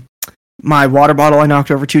 My water bottle I knocked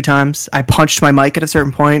over 2 times. I punched my mic at a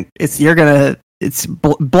certain point. It's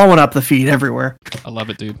blowing up the feed everywhere. I love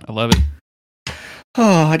it, dude. I love it.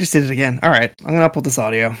 Oh, I just did it again. All right, I'm gonna upload this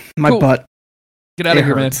audio. My butt. Get out of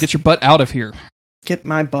here, man. Get your butt out of here. Get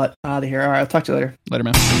my butt out of here. All right, I'll talk to you later. Later,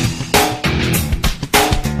 man.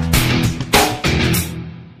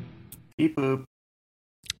 Beep boop.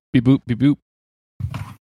 Beep boop. Beep boop.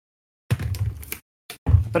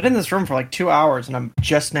 But in this room for like 2 hours, and I'm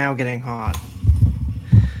just now getting hot.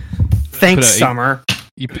 Thanks, summer.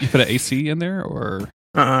 You put an AC in there, or?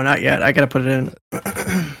 Not yet. I gotta put it in.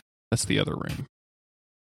 That's the other room.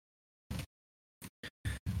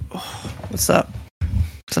 What's up?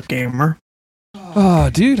 What's up, gamer? Oh,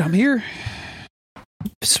 dude, I'm here.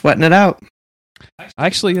 Sweating it out. I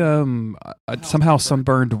actually, I somehow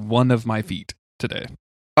sunburned one of my feet today.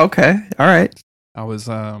 Okay, all right. I was,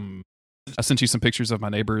 I sent you some pictures of my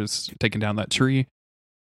neighbors taking down that tree.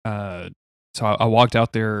 So I walked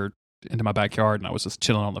out there into my backyard, and I was just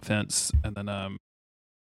chilling on the fence, and then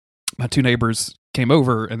my 2 neighbors came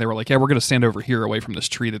over, and they were like, yeah, we're going to stand over here away from this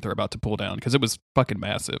tree that they're about to pull down, because it was fucking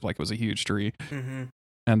massive. Like, it was a huge tree. Mm-hmm.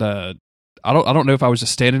 And I don't know if I was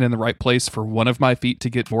just standing in the right place for one of my feet to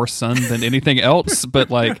get more sun than anything else, but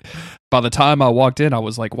like by the time I walked in, I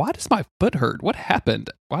was like, why does my foot hurt? What happened?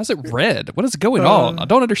 Why is it red? What is going on? I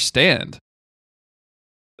don't understand.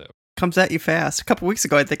 Comes at you fast. A couple weeks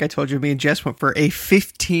ago, I think I told you, me and Jess went for a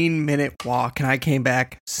 15-minute walk, and I came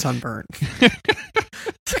back sunburned.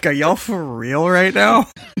 It's like, are y'all for real right now?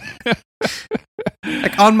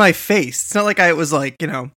 Like on my face. It's not like I was like,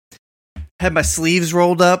 had my sleeves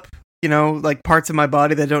rolled up, like parts of my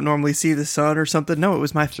body that don't normally see the sun or something. No, it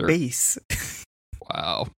was my face.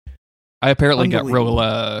 Wow. I apparently got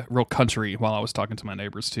real country while I was talking to my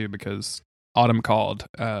neighbors too, because Autumn called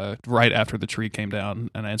right after the tree came down,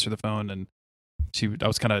 and I answered the phone, and I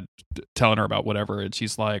was kind of telling her about whatever, and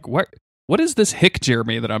she's like, what is this hick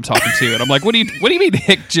Jeremy that I'm talking to? And I'm like, what do you mean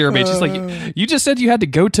hick Jeremy? And she's like, you just said you had to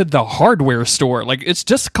go to the hardware store. Like, it's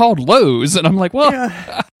just called Lowe's. And I'm like, well,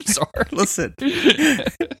 yeah. I'm sorry. Listen,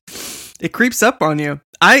 it creeps up on you.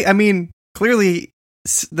 I mean, clearly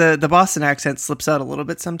the Boston accent slips out a little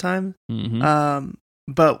bit sometimes. Mm-hmm.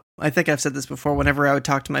 But I think I've said this before. Whenever I would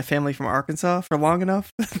talk to my family from Arkansas for long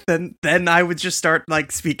enough, then I would just start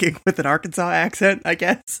like speaking with an Arkansas accent, I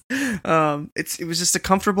guess. It was just a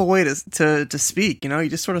comfortable way to speak. You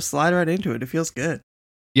just sort of slide right into it. It feels good.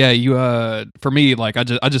 Yeah, you. For me, like I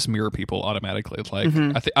just mirror people automatically. Like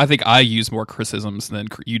Mm-hmm. I think I use more criticisms than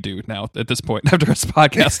you do now at this point after us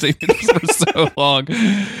podcasting for so long.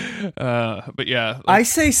 But yeah, I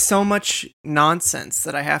say so much nonsense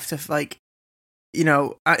that I have to like.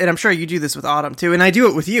 And I'm sure you do this with Autumn too, and I do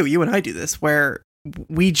it with you. You and I do this, where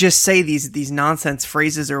we just say these nonsense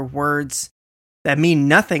phrases or words that mean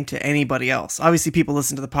nothing to anybody else. Obviously, people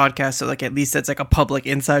listen to the podcast, so like at least that's like a public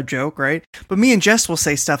inside joke, right? But me and Jess will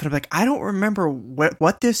say stuff, and I'm like, I don't remember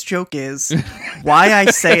what this joke is, why I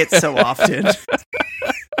say it so often.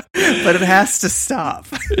 But it has to stop.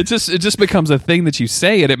 It just becomes a thing that you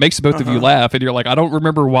say, and it makes both of you laugh, and you're like, I don't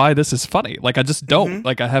remember why this is funny. Like, I just don't. Mm-hmm.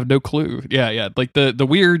 Like, I have no clue. Yeah. Like the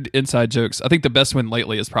weird inside jokes. I think the best one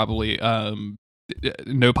lately is probably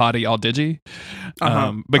no potty, all digi.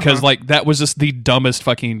 Because like that was just the dumbest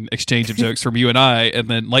fucking exchange of jokes from you and I. And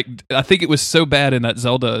then like I think it was so bad in that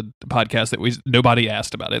Zelda podcast that nobody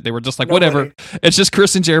asked about it. They were just like, whatever. It's just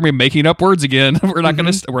Chris and Jeremy making up words again. We're not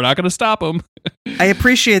gonna stop them. I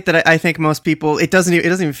appreciate that. I think most people it doesn't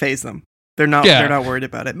even faze them. They're not worried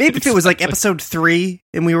about it. Maybe if it was like episode 3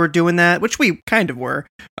 and we were doing that, which we kind of were.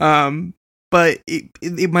 But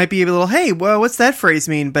it might be a little, hey, well, what's that phrase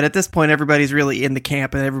mean? But at this point, everybody's really in the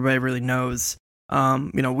camp and everybody really knows. We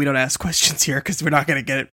don't ask questions here because we're not going to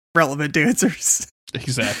get relevant answers.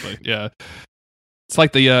 Exactly. Yeah. It's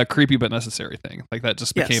like the creepy but necessary thing. Like that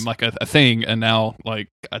just became like a thing. And now like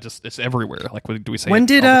it's everywhere. Like what do we say? When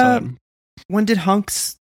did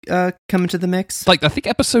Hunks come into the mix? Like I think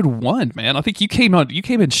episode 1, man. I think you came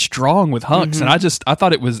in strong with Hunks, and I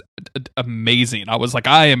thought it was amazing. I was like,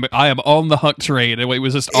 I am on the hunk train, and it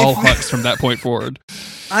was just all hunks from that point forward.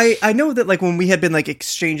 I know that like when we had been like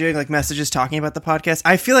exchanging like messages talking about the podcast,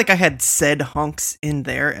 I feel like I had said hunks in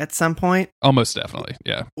there at some point. Almost definitely,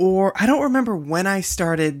 yeah. Or I don't remember when I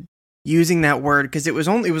started using that word, because it was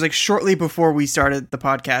like shortly before we started the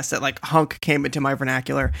podcast that like hunk came into my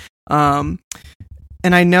vernacular. And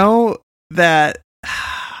I know that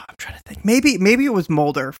I'm trying to think. Maybe it was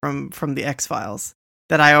Mulder from the X-Files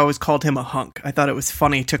that I always called him a hunk. I thought it was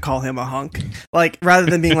funny to call him a hunk. Like, rather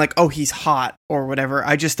than being like, oh, he's hot or whatever,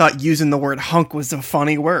 I just thought using the word hunk was a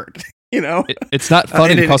funny word, you know? It's not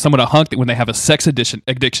funny to call someone a hunk when they have a sex addiction,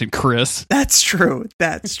 Chris. That's true.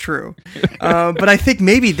 But I think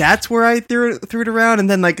maybe that's where I threw it around. And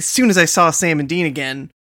then, like, as soon as I saw Sam and Dean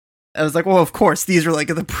again, I was like, well, of course, these are like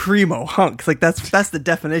the primo hunks. Like, that's the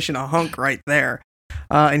definition of hunk right there.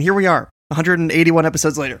 And here we are, 181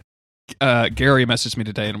 episodes later. Gary messaged me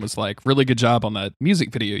today and was like, really good job on that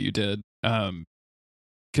music video you did.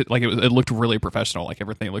 Like it looked really professional, like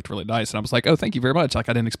everything looked really nice, and I was like, oh, thank you very much. Like,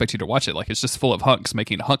 I didn't expect you to watch it. Like, it's just full of hunks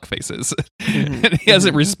making hunk faces. Mm-hmm. And he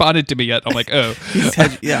hasn't responded to me yet. I'm like, oh,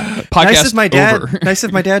 yeah. Podcast nice of my dad. over. Nice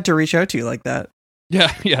of my dad to reach out to you like that.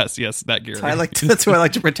 Yeah, yes, that Gary. That's who I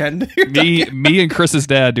like to pretend. me and Chris's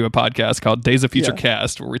dad do a podcast called Days of Future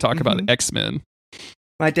Cast, where we talk about X-Men.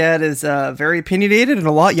 My dad is very opinionated and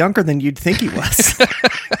a lot younger than you'd think he was.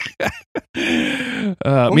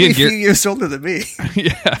 Only a few years older than me.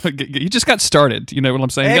 Yeah, you just got started. You know what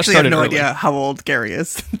I'm saying? I actually have no idea how old Gary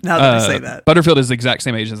is, now that you say that. Butterfield is the exact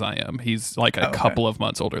same age as I am. He's like a couple of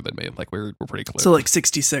months older than me. Like, we're pretty close. So like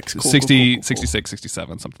 66. Cool, 60, cool. 66,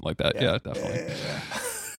 67, something like that. Yeah, definitely. Yeah.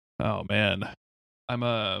 Oh, man.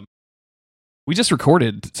 We just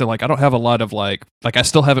recorded, so like I don't have a lot of like I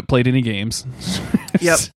still haven't played any games.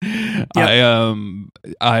 Yep.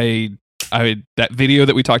 I that video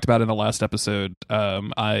that we talked about in the last episode,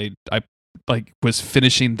 I like was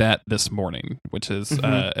finishing that this morning, which is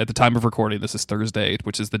at the time of recording, this is Thursday,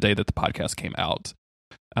 which is the day that the podcast came out.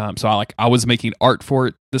 So I was making art for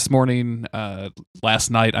it this morning.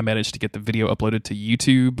 Last night I managed to get the video uploaded to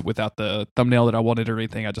YouTube without the thumbnail that I wanted or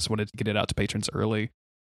anything. I just wanted to get it out to patrons early.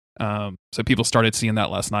 So people started seeing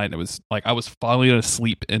that last night, and it was like I was falling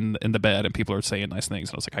asleep in the bed, and people are saying nice things,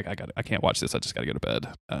 and I was like, I can't watch this. I just got to go to bed.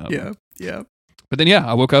 Yeah. But then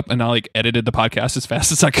I woke up and I like edited the podcast as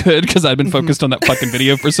fast as I could because I'd been focused on that fucking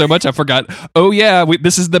video for so much. I forgot. Oh yeah,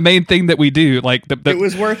 this is the main thing that we do. Like it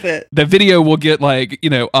was worth it. The video will get like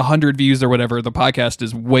 100 views or whatever. The podcast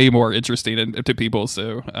is way more interesting to people.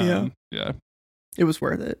 So yeah, it was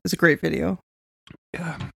worth it. It's a great video.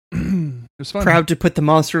 Yeah. It was fun. Proud to put the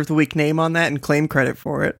Monster of the Week name on that and claim credit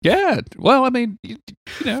for it. Yeah. Well, I mean, you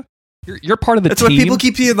know, you're part of the That's team. That's what people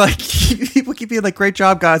keep being like, great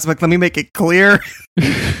job, guys. I'm like, let me make it clear.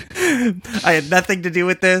 I had nothing to do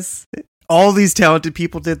with this. All these talented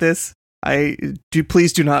people did this.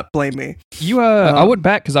 Please do not blame me. I went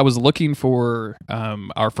back because I was looking for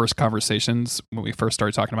our first conversations when we first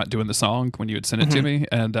started talking about doing the song when you had sent it to me,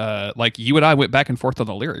 and like you and I went back and forth on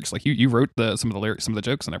the lyrics. Like you wrote some of the lyrics, some of the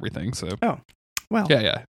jokes and everything. So well,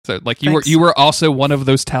 yeah. So like you were also one of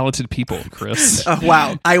those talented people, Chris.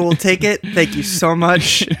 Wow, I will take it. Thank you so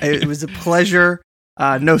much. It was a pleasure.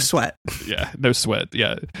 No sweat. Yeah, no sweat.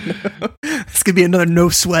 Yeah, this could be another no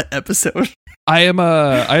sweat episode. I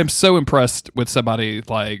am so impressed with somebody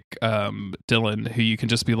like Dylan, who you can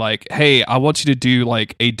just be like, hey, I want you to do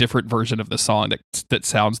like a different version of the song that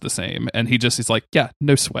sounds the same, and he's like, yeah,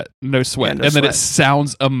 no sweat, and then it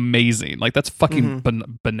sounds amazing. Like that's fucking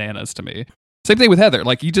bananas to me. Same thing with Heather.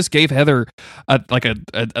 Like you just gave Heather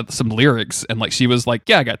some lyrics, and like she was like,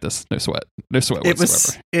 yeah, I got this, no sweat whatsoever.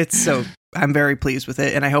 I'm very pleased with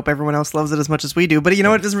it, and I hope everyone else loves it as much as we do. But you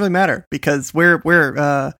know what? It doesn't really matter because we're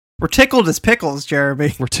tickled as pickles,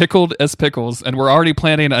 Jeremy. We're tickled as pickles, and we're already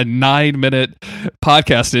planning a 9-minute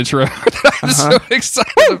podcast intro that I'm so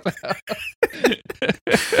excited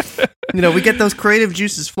about. We get those creative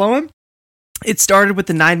juices flowing. It started with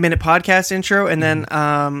the 9-minute podcast intro, and then,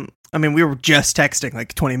 we were just texting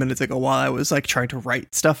like 20 minutes ago while I was like trying to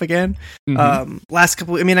write stuff again. Last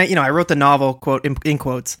couple, I wrote the novel, quote in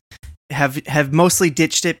quotes. Have mostly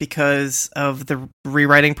ditched it because of the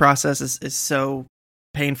rewriting process is so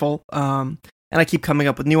painful, and I keep coming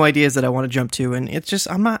up with new ideas that I want to jump to, and it's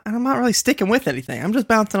just I'm not really sticking with anything. I'm just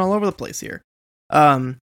bouncing all over the place here.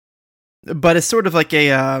 But it's sort of like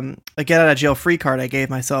a get out of jail free card I gave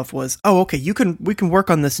myself was, we can work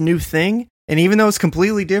on this new thing, and even though it's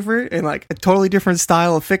completely different and like a totally different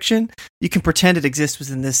style of fiction, you can pretend it exists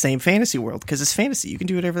within this same fantasy world because it's fantasy. You can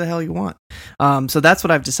do whatever the hell you want. So that's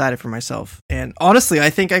what I've decided for myself, and honestly, I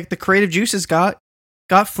think the creative juices got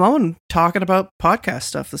got flowing talking about podcast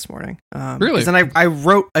stuff this morning. Really? And I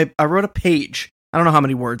wrote a page. I don't know how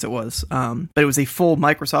many words it was, but it was a full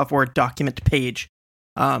Microsoft Word document page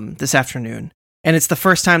this afternoon. And it's the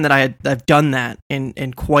first time that I've done that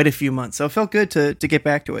in quite a few months. So it felt good to get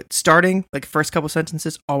back to it. Starting, like, first couple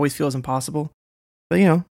sentences always feels impossible.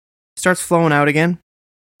 But, starts flowing out again.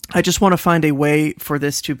 I just want to find a way for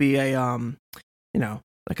this to be a,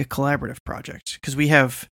 like a collaborative project. Because we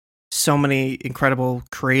have so many incredible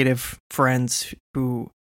creative friends who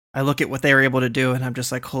I look at what they were able to do and I'm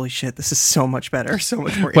just like, holy shit, this is so much better, so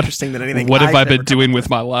much more interesting than anything. What have I been doing with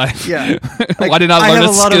my life? Yeah. Why didn't I learn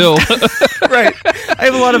a skill? Right. I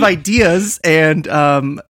have a lot of ideas and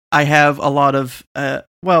I have a lot of, I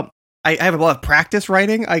have a lot of practice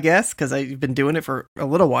writing, I guess, because I've been doing it for a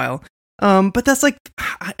little while. But that's like,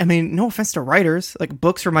 I mean, no offense to writers, like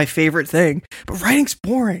books are my favorite thing, but writing's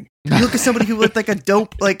boring. You look at somebody who looks like a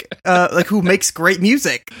dope, like who makes great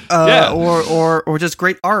music, or just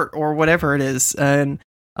great art or whatever it is. And,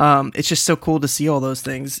 it's just so cool to see all those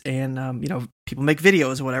things. And, people make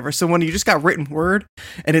videos or whatever. So when you just got written word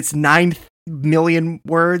and it's 9 million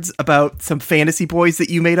words about some fantasy boys that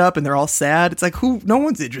you made up and they're all sad, it's like, no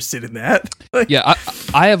one's interested in that. Yeah,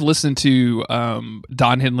 I have listened to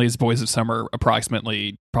Don Henley's Boys of Summer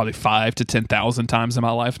approximately probably 5,000 to 10,000 times in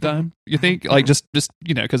my lifetime. You think? Like just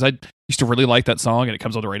because I used to really like that song and it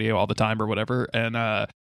comes on the radio all the time or whatever. And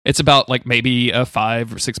it's about like maybe a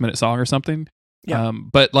 5 or 6 minute song or something. Yeah.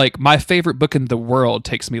 But like my favorite book in the world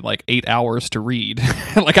takes me like 8 hours to read.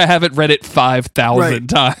 Like I haven't read it 5,000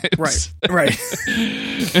 times. Right.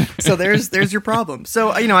 So there's your problem. So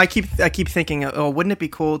I keep thinking, oh, wouldn't it be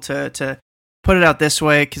cool to put it out this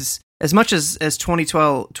way? Because as much as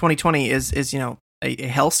 2020 is a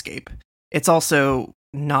hellscape, it's also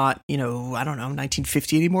not I don't know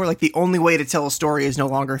 1950 anymore. Like the only way to tell a story is no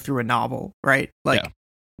longer through a novel, right? Like. Yeah.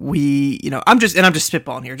 I'm just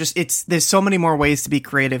spitballing here. There's so many more ways to be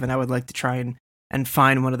creative, and I would like to try and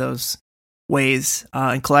find one of those ways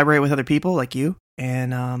and collaborate with other people like you,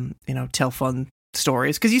 and tell fun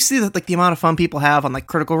stories. Because you see that like the amount of fun people have on like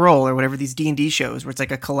Critical Role or whatever these D&D shows where it's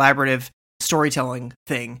like a collaborative storytelling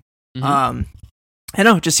thing. Mm-hmm. I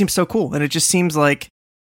know it just seems so cool, and it just seems like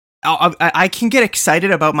I can get excited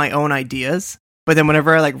about my own ideas. But then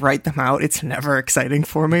whenever I like write them out, it's never exciting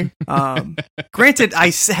for me. Granted,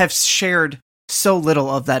 I have shared so little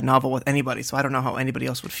of that novel with anybody, so I don't know how anybody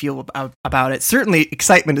else would feel about it. Certainly,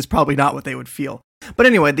 excitement is probably not what they would feel. But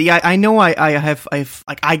anyway, I know I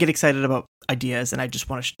get excited about ideas, and I just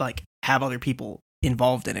want to like have other people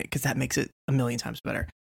involved in it because that makes it a million times better.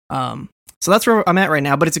 So that's where I'm at right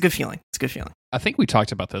now. But it's a good feeling. It's a good feeling. I think we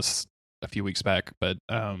talked about this a few weeks back, but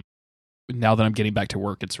now that I'm getting back to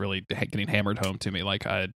work, it's really getting hammered home to me. Like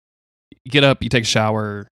I get up, you take a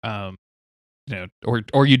shower,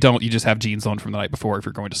 or you don't, you just have jeans on from the night before if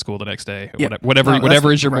you're going to school the next day,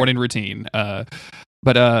 whatever is your morning routine.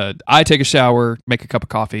 But I take a shower, make a cup of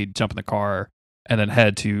coffee, jump in the car, and then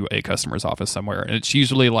head to a customer's office somewhere. And it's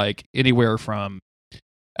usually like anywhere from,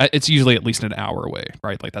 it's usually at least an hour away,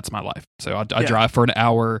 right? Like that's my life. So I drive for an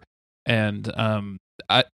hour, and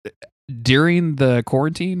during the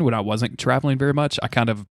quarantine, when I wasn't traveling very much,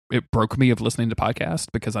 it broke me of listening to podcasts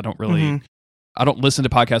because I don't really, I don't listen to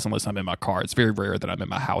podcasts unless I'm in my car. It's very rare that I'm in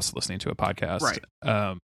my house listening to a podcast.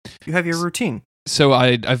 Right. You have your routine. So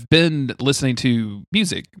I've been listening to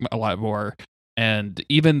music a lot more, and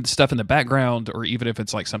even stuff in the background, or even if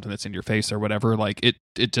it's like something that's in your face or whatever, like it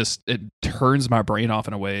turns my brain off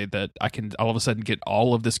in a way that I can all of a sudden get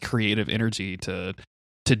all of this creative energy to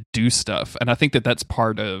do stuff. And I think that that's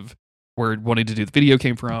part of where wanting to do the video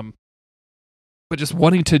came from, but just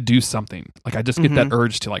wanting to do something. Like I just get that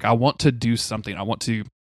urge to like, I want to do something. And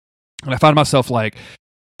I find myself like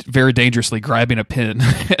very dangerously grabbing a pen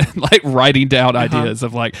and like writing down ideas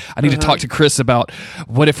of like, I need to talk to Chris about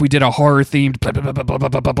what if we did a horror themed blah, blah, blah, blah, blah,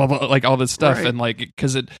 blah, blah, blah, like all this stuff. Right. And like,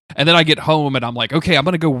 and then I get home and I'm like, okay, I'm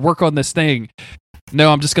going to go work on this thing.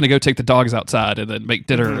 No, I'm just going to go take the dogs outside and then make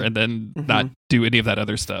dinner and then not do any of that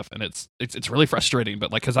other stuff. And it's really frustrating,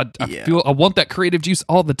 but like, cause I feel I want that creative juice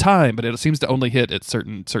all the time, but it seems to only hit at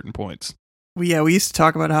certain points. We used to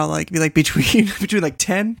talk about how like be like between like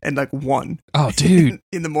 10 and like 1. Oh, dude.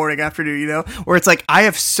 in the morning, afternoon, where it's like I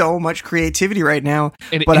have so much creativity right now,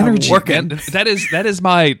 and but energy, I'm working.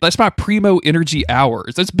 Man, that's my primo energy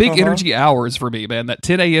hours. That's big energy hours for me, man. That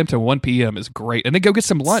 10 a.m. to 1 p.m. is great, and then go get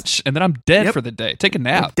some lunch, and then I'm dead for the day. Take a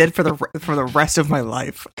nap. I'm dead for the rest of my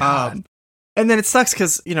life. God. And then it sucks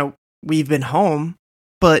because we've been home,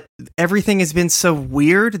 but everything has been so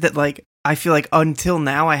weird that like. I feel like until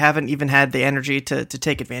now, I haven't even had the energy to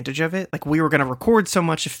take advantage of it. Like we were going to record so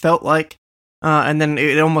much, it felt like, And then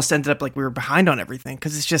it almost ended up like we were behind on everything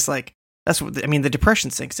because it's just like that's what I mean. The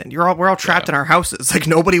depression sinks in. We're all trapped in our houses. Like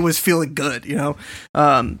nobody was feeling good, you know.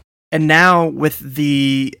 And now with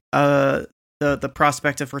the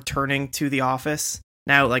prospect of returning to the office,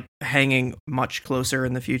 now like hanging much closer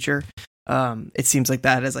in the future, it seems like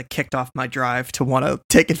that has like kicked off my drive to want to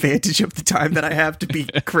take advantage of the time that I have to be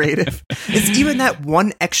creative. It's even that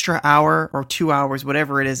 1 extra hour or 2 hours,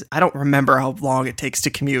 whatever it is. I don't remember how long it takes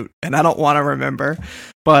to commute, and I don't want to remember,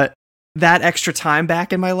 but that extra time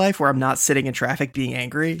back in my life where I'm not sitting in traffic being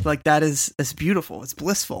angry, like it's beautiful. It's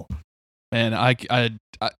blissful. Man, I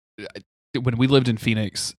when we lived in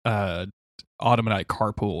Phoenix, Autumn and I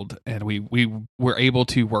carpooled, and we were able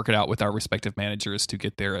to work it out with our respective managers to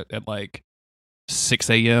get there at like 6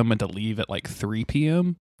 a.m. and to leave at like 3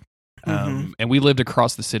 p.m. And we lived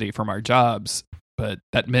across the city from our jobs, but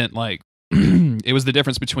that meant like it was the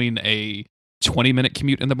difference between a 20-minute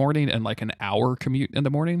commute in the morning and like an hour commute in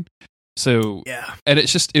the morning. So yeah, and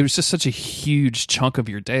it was just such a huge chunk of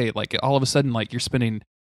your day. Like all of a sudden, like you're spending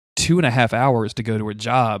 2.5 hours to go to a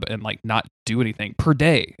job and like not do anything per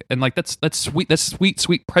day, and like that's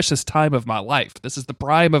sweet precious time of my life. This is the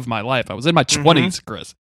prime of my life. I was in my 20s,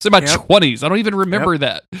 Chris. I was in my 20s. I don't even remember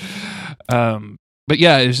that. But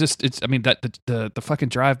yeah, I mean that the fucking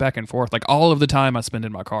drive back and forth, like all of the time I spend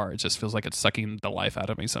in my car, it just feels like it's sucking the life out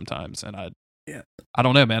of me sometimes. And I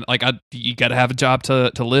don't know, man. Like you got to have a job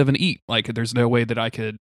to live and eat. Like there's no way that I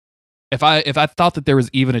could. If I thought that there was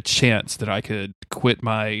even a chance that I could quit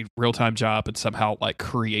my real-time job and somehow like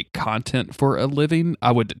create content for a living,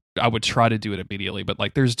 I would try to do it immediately. But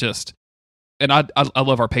like there's just, and I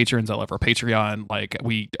love our patrons. I love our Patreon. Like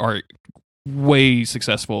we are way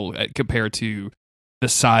successful compared to the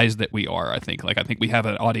size that we are. I think we have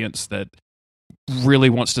an audience that really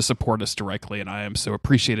wants to support us directly, and I am so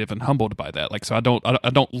appreciative and humbled by that. Like so I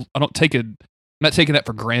don't take it. I'm not taking that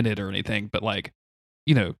for granted or anything, but like,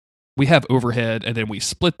 you know, we have overhead and then we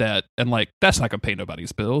split that, and like that's not gonna pay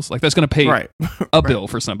nobody's bills. Like that's gonna pay a bill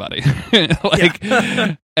for somebody. Like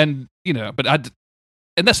and you know, but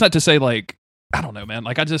and that's not to say like I don't know, man.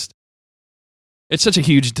 Like it's such a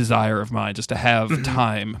huge desire of mine just to have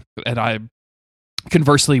time, and I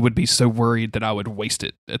conversely would be so worried that I would waste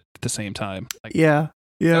it at the same time. Like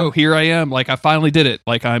oh, here I am, like I finally did it.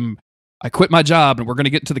 Like I quit my job and we're going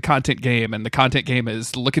to get into the content game, and the content game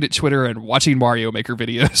is looking at Twitter and watching Mario Maker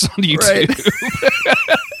videos on YouTube.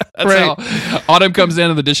 That's how Autumn comes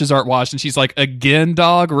in and the dishes aren't washed, and she's like, again,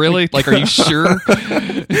 dog? Really? Like, are you sure?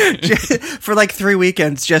 For like 3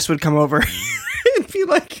 weekends, Jess would come over and be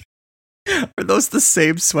like, are those the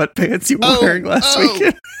same sweatpants you were wearing last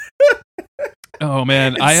weekend? Oh,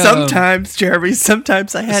 man. Sometimes, Jeremy,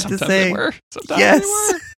 sometimes I had to say,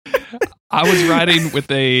 yes. I was riding with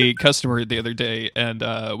a customer the other day, and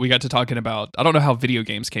we got to talking about, I don't know how video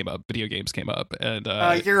games came up, and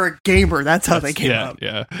you're a gamer, that's how they came up.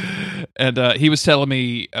 Yeah. And he was telling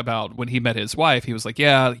me about when he met his wife. He was like,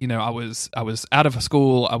 yeah, you know, I was out of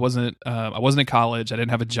school, I wasn't in college, I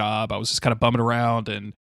didn't have a job, I was just kind of bumming around,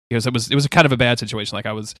 and it was kind of a bad situation. Like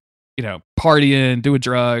I was, you know, partying, doing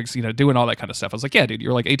drugs, you know, doing all that kind of stuff. I was like, yeah, dude,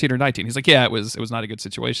 you're like 18 or 19. He's like, yeah, it was not a good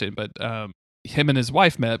situation, but him and his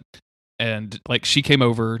wife met, and like she came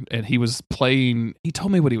over and he was playing, he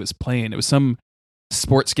told me what he was playing. It was some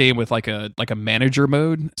sports game with like a manager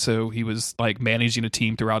mode. So he was like managing a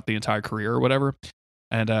team throughout the entire career or whatever.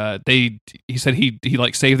 And he said he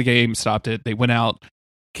like saved the game, stopped it. They went out,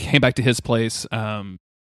 came back to his place.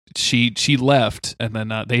 She left, and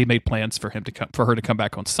then they made plans for her to come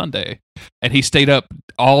back on Sunday, and he stayed up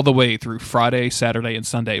all the way through Friday, Saturday, and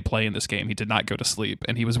Sunday playing this game. He did not go to sleep,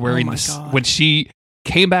 and he was wearing when she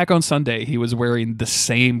came back on Sunday, he was wearing the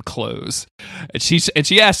same clothes, and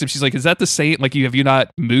she asked him, she's like, "Is that the same? Like, have you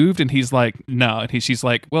not moved?" And he's like, "No," and she's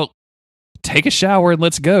like, "Well, take a shower and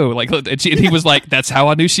let's go." Like, and he was like, "That's how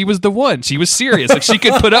I knew she was the one. She was serious. Like, she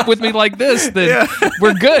could put up with me like this, then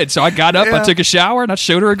we're good." So I got up, I took a shower, and I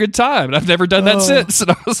showed her a good time. And I've never done that since. And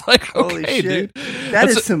I was like, "Okay, dude,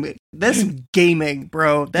 that's gaming,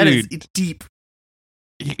 bro. That is deep.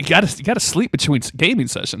 You gotta sleep between gaming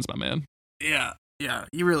sessions, my man." Yeah,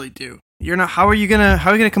 you really do. You're not. How are you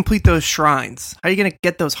gonna complete those shrines? How are you gonna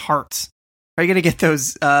get those hearts? How are you gonna get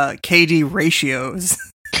those KD ratios?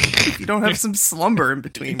 If you don't have some slumber in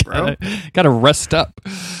between, bro. Gotta rest up.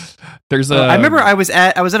 There's I remember I was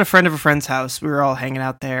at a friend of a friend's house. We were all hanging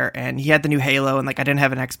out there, and he had the new Halo, and like I didn't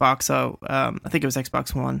have an Xbox, so I think it was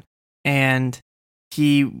Xbox One, and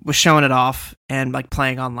he was showing it off and like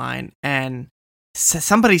playing online, and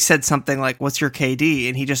somebody said something like, "What's your KD?"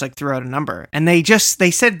 And he just like threw out a number, and they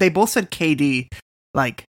both said KD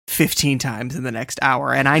like 15 times in the next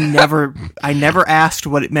hour, and I never asked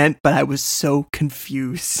what it meant, but I was so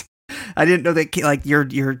confused. I didn't know that like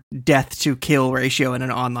your death to kill ratio in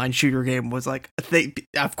an online shooter game was like a thing.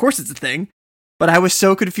 Of course it's a thing, but I was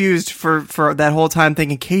so confused for that whole time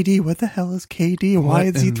thinking, KD, what the hell is KD? Why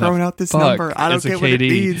is he throwing out this number? I don't get what it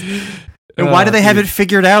means. And why do they have it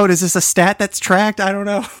figured out? Is this a stat that's tracked? I don't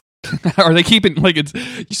know. Are they keeping like it's?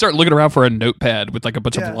 You start looking around for a notepad with like a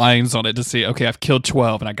bunch of lines on it to see. Okay, I've killed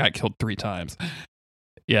 12 and I got killed 3 times.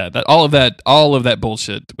 Yeah, all of that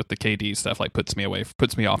bullshit with the KD stuff like puts me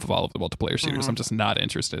off of all of the multiplayer shooters. I'm just not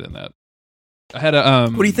interested in that. I had a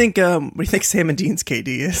What do you think? What do you think Sam and Dean's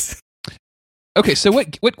KD is? Okay, so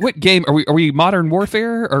what game are we? Are we Modern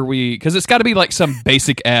Warfare? Are we? Because it's got to be like some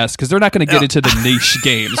basic ass. Because they're not going to get into the niche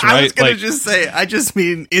games, right? I was going to just say. I just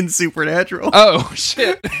mean in Supernatural. Oh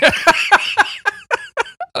shit.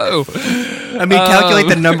 Oh, I mean, calculate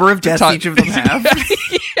the number of deaths each of them have.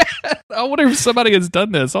 Yeah. I wonder if somebody has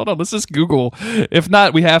done this. Hold on, let's just Google. If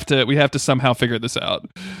not, we have to somehow figure this out.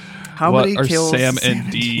 What many kills Sam and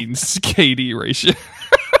Dean's KD ratio?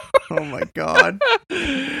 Oh my god.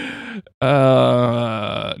 No,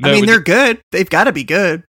 I mean, they're good. They've got to be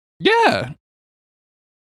good. Yeah.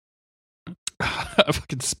 I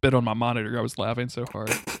fucking spit on my monitor. I was laughing so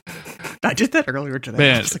hard. I did that earlier today.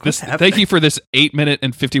 Man, thank you for this 8-minute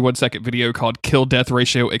and 51-second video called "Kill Death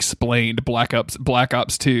Ratio Explained: Black Ops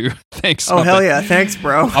 2." Thanks. Oh hell yeah! Thanks,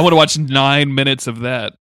 bro. I want to watch 9 minutes of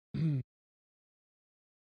that. It's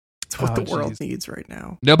what the world needs right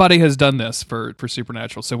now. Nobody has done this for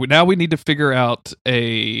Supernatural, so now we need to figure out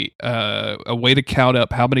a way to count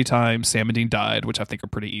up how many times Sam and Dean died, which I think are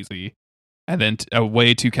pretty easy, and then a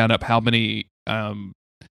way to count up how many.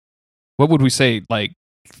 What would we say? Like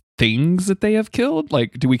things that they have killed?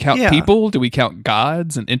 Like, do we count people? Do we count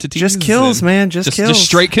gods and entities? Just kills, man. Just kills. Just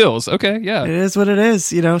straight kills. Okay, yeah. It is what it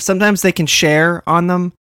is. You know, sometimes they can share on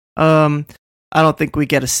them. I don't think we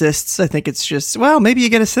get assists. I think it's just, well, maybe you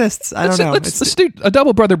get assists. I don't know. Let's do a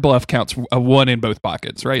double brother bluff counts a 1 in both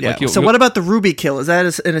pockets, right? Yeah. So what about the Ruby kill? Is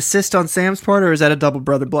that an assist on Sam's part, or is that a double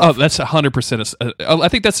brother bluff? Oh, that's 100%. I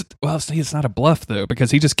think that's, well, see, it's not a bluff, though,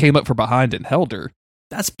 because he just came up from behind and held her.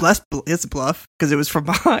 It's a bluff, because it was from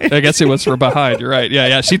behind. I guess it was from behind. You're right.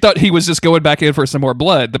 Yeah. She thought he was just going back in for some more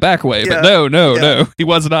blood the back way, but no, he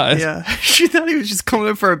was not. Yeah, she thought he was just coming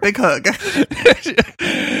in for a big hug.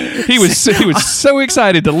 He was so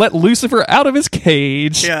excited to let Lucifer out of his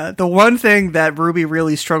cage. Yeah, the one thing that Ruby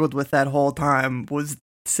really struggled with that whole time was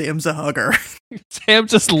Sam's a hugger. Sam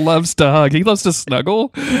just loves to hug. He loves to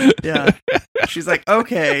snuggle. Yeah. She's like,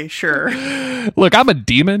 okay, sure. Look, I'm a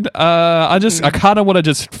demon. I kind of want to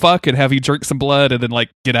just fuck and have you drink some blood and then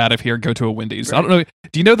like get out of here and go to a Wendy's. Right. I don't know.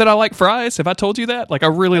 Do you know that I like fries? Have I told you that? Like, I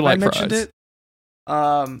really like fries. It?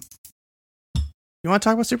 You want to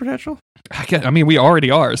talk about Supernatural? I mean, we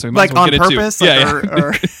already are. So we might like as well on get purpose, into it.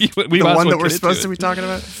 or we the one that we're supposed to be talking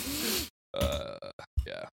about.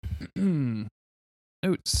 Yeah.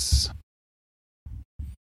 Notes.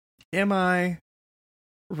 Am I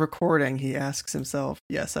recording? He asks himself.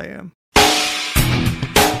 Yes, I am.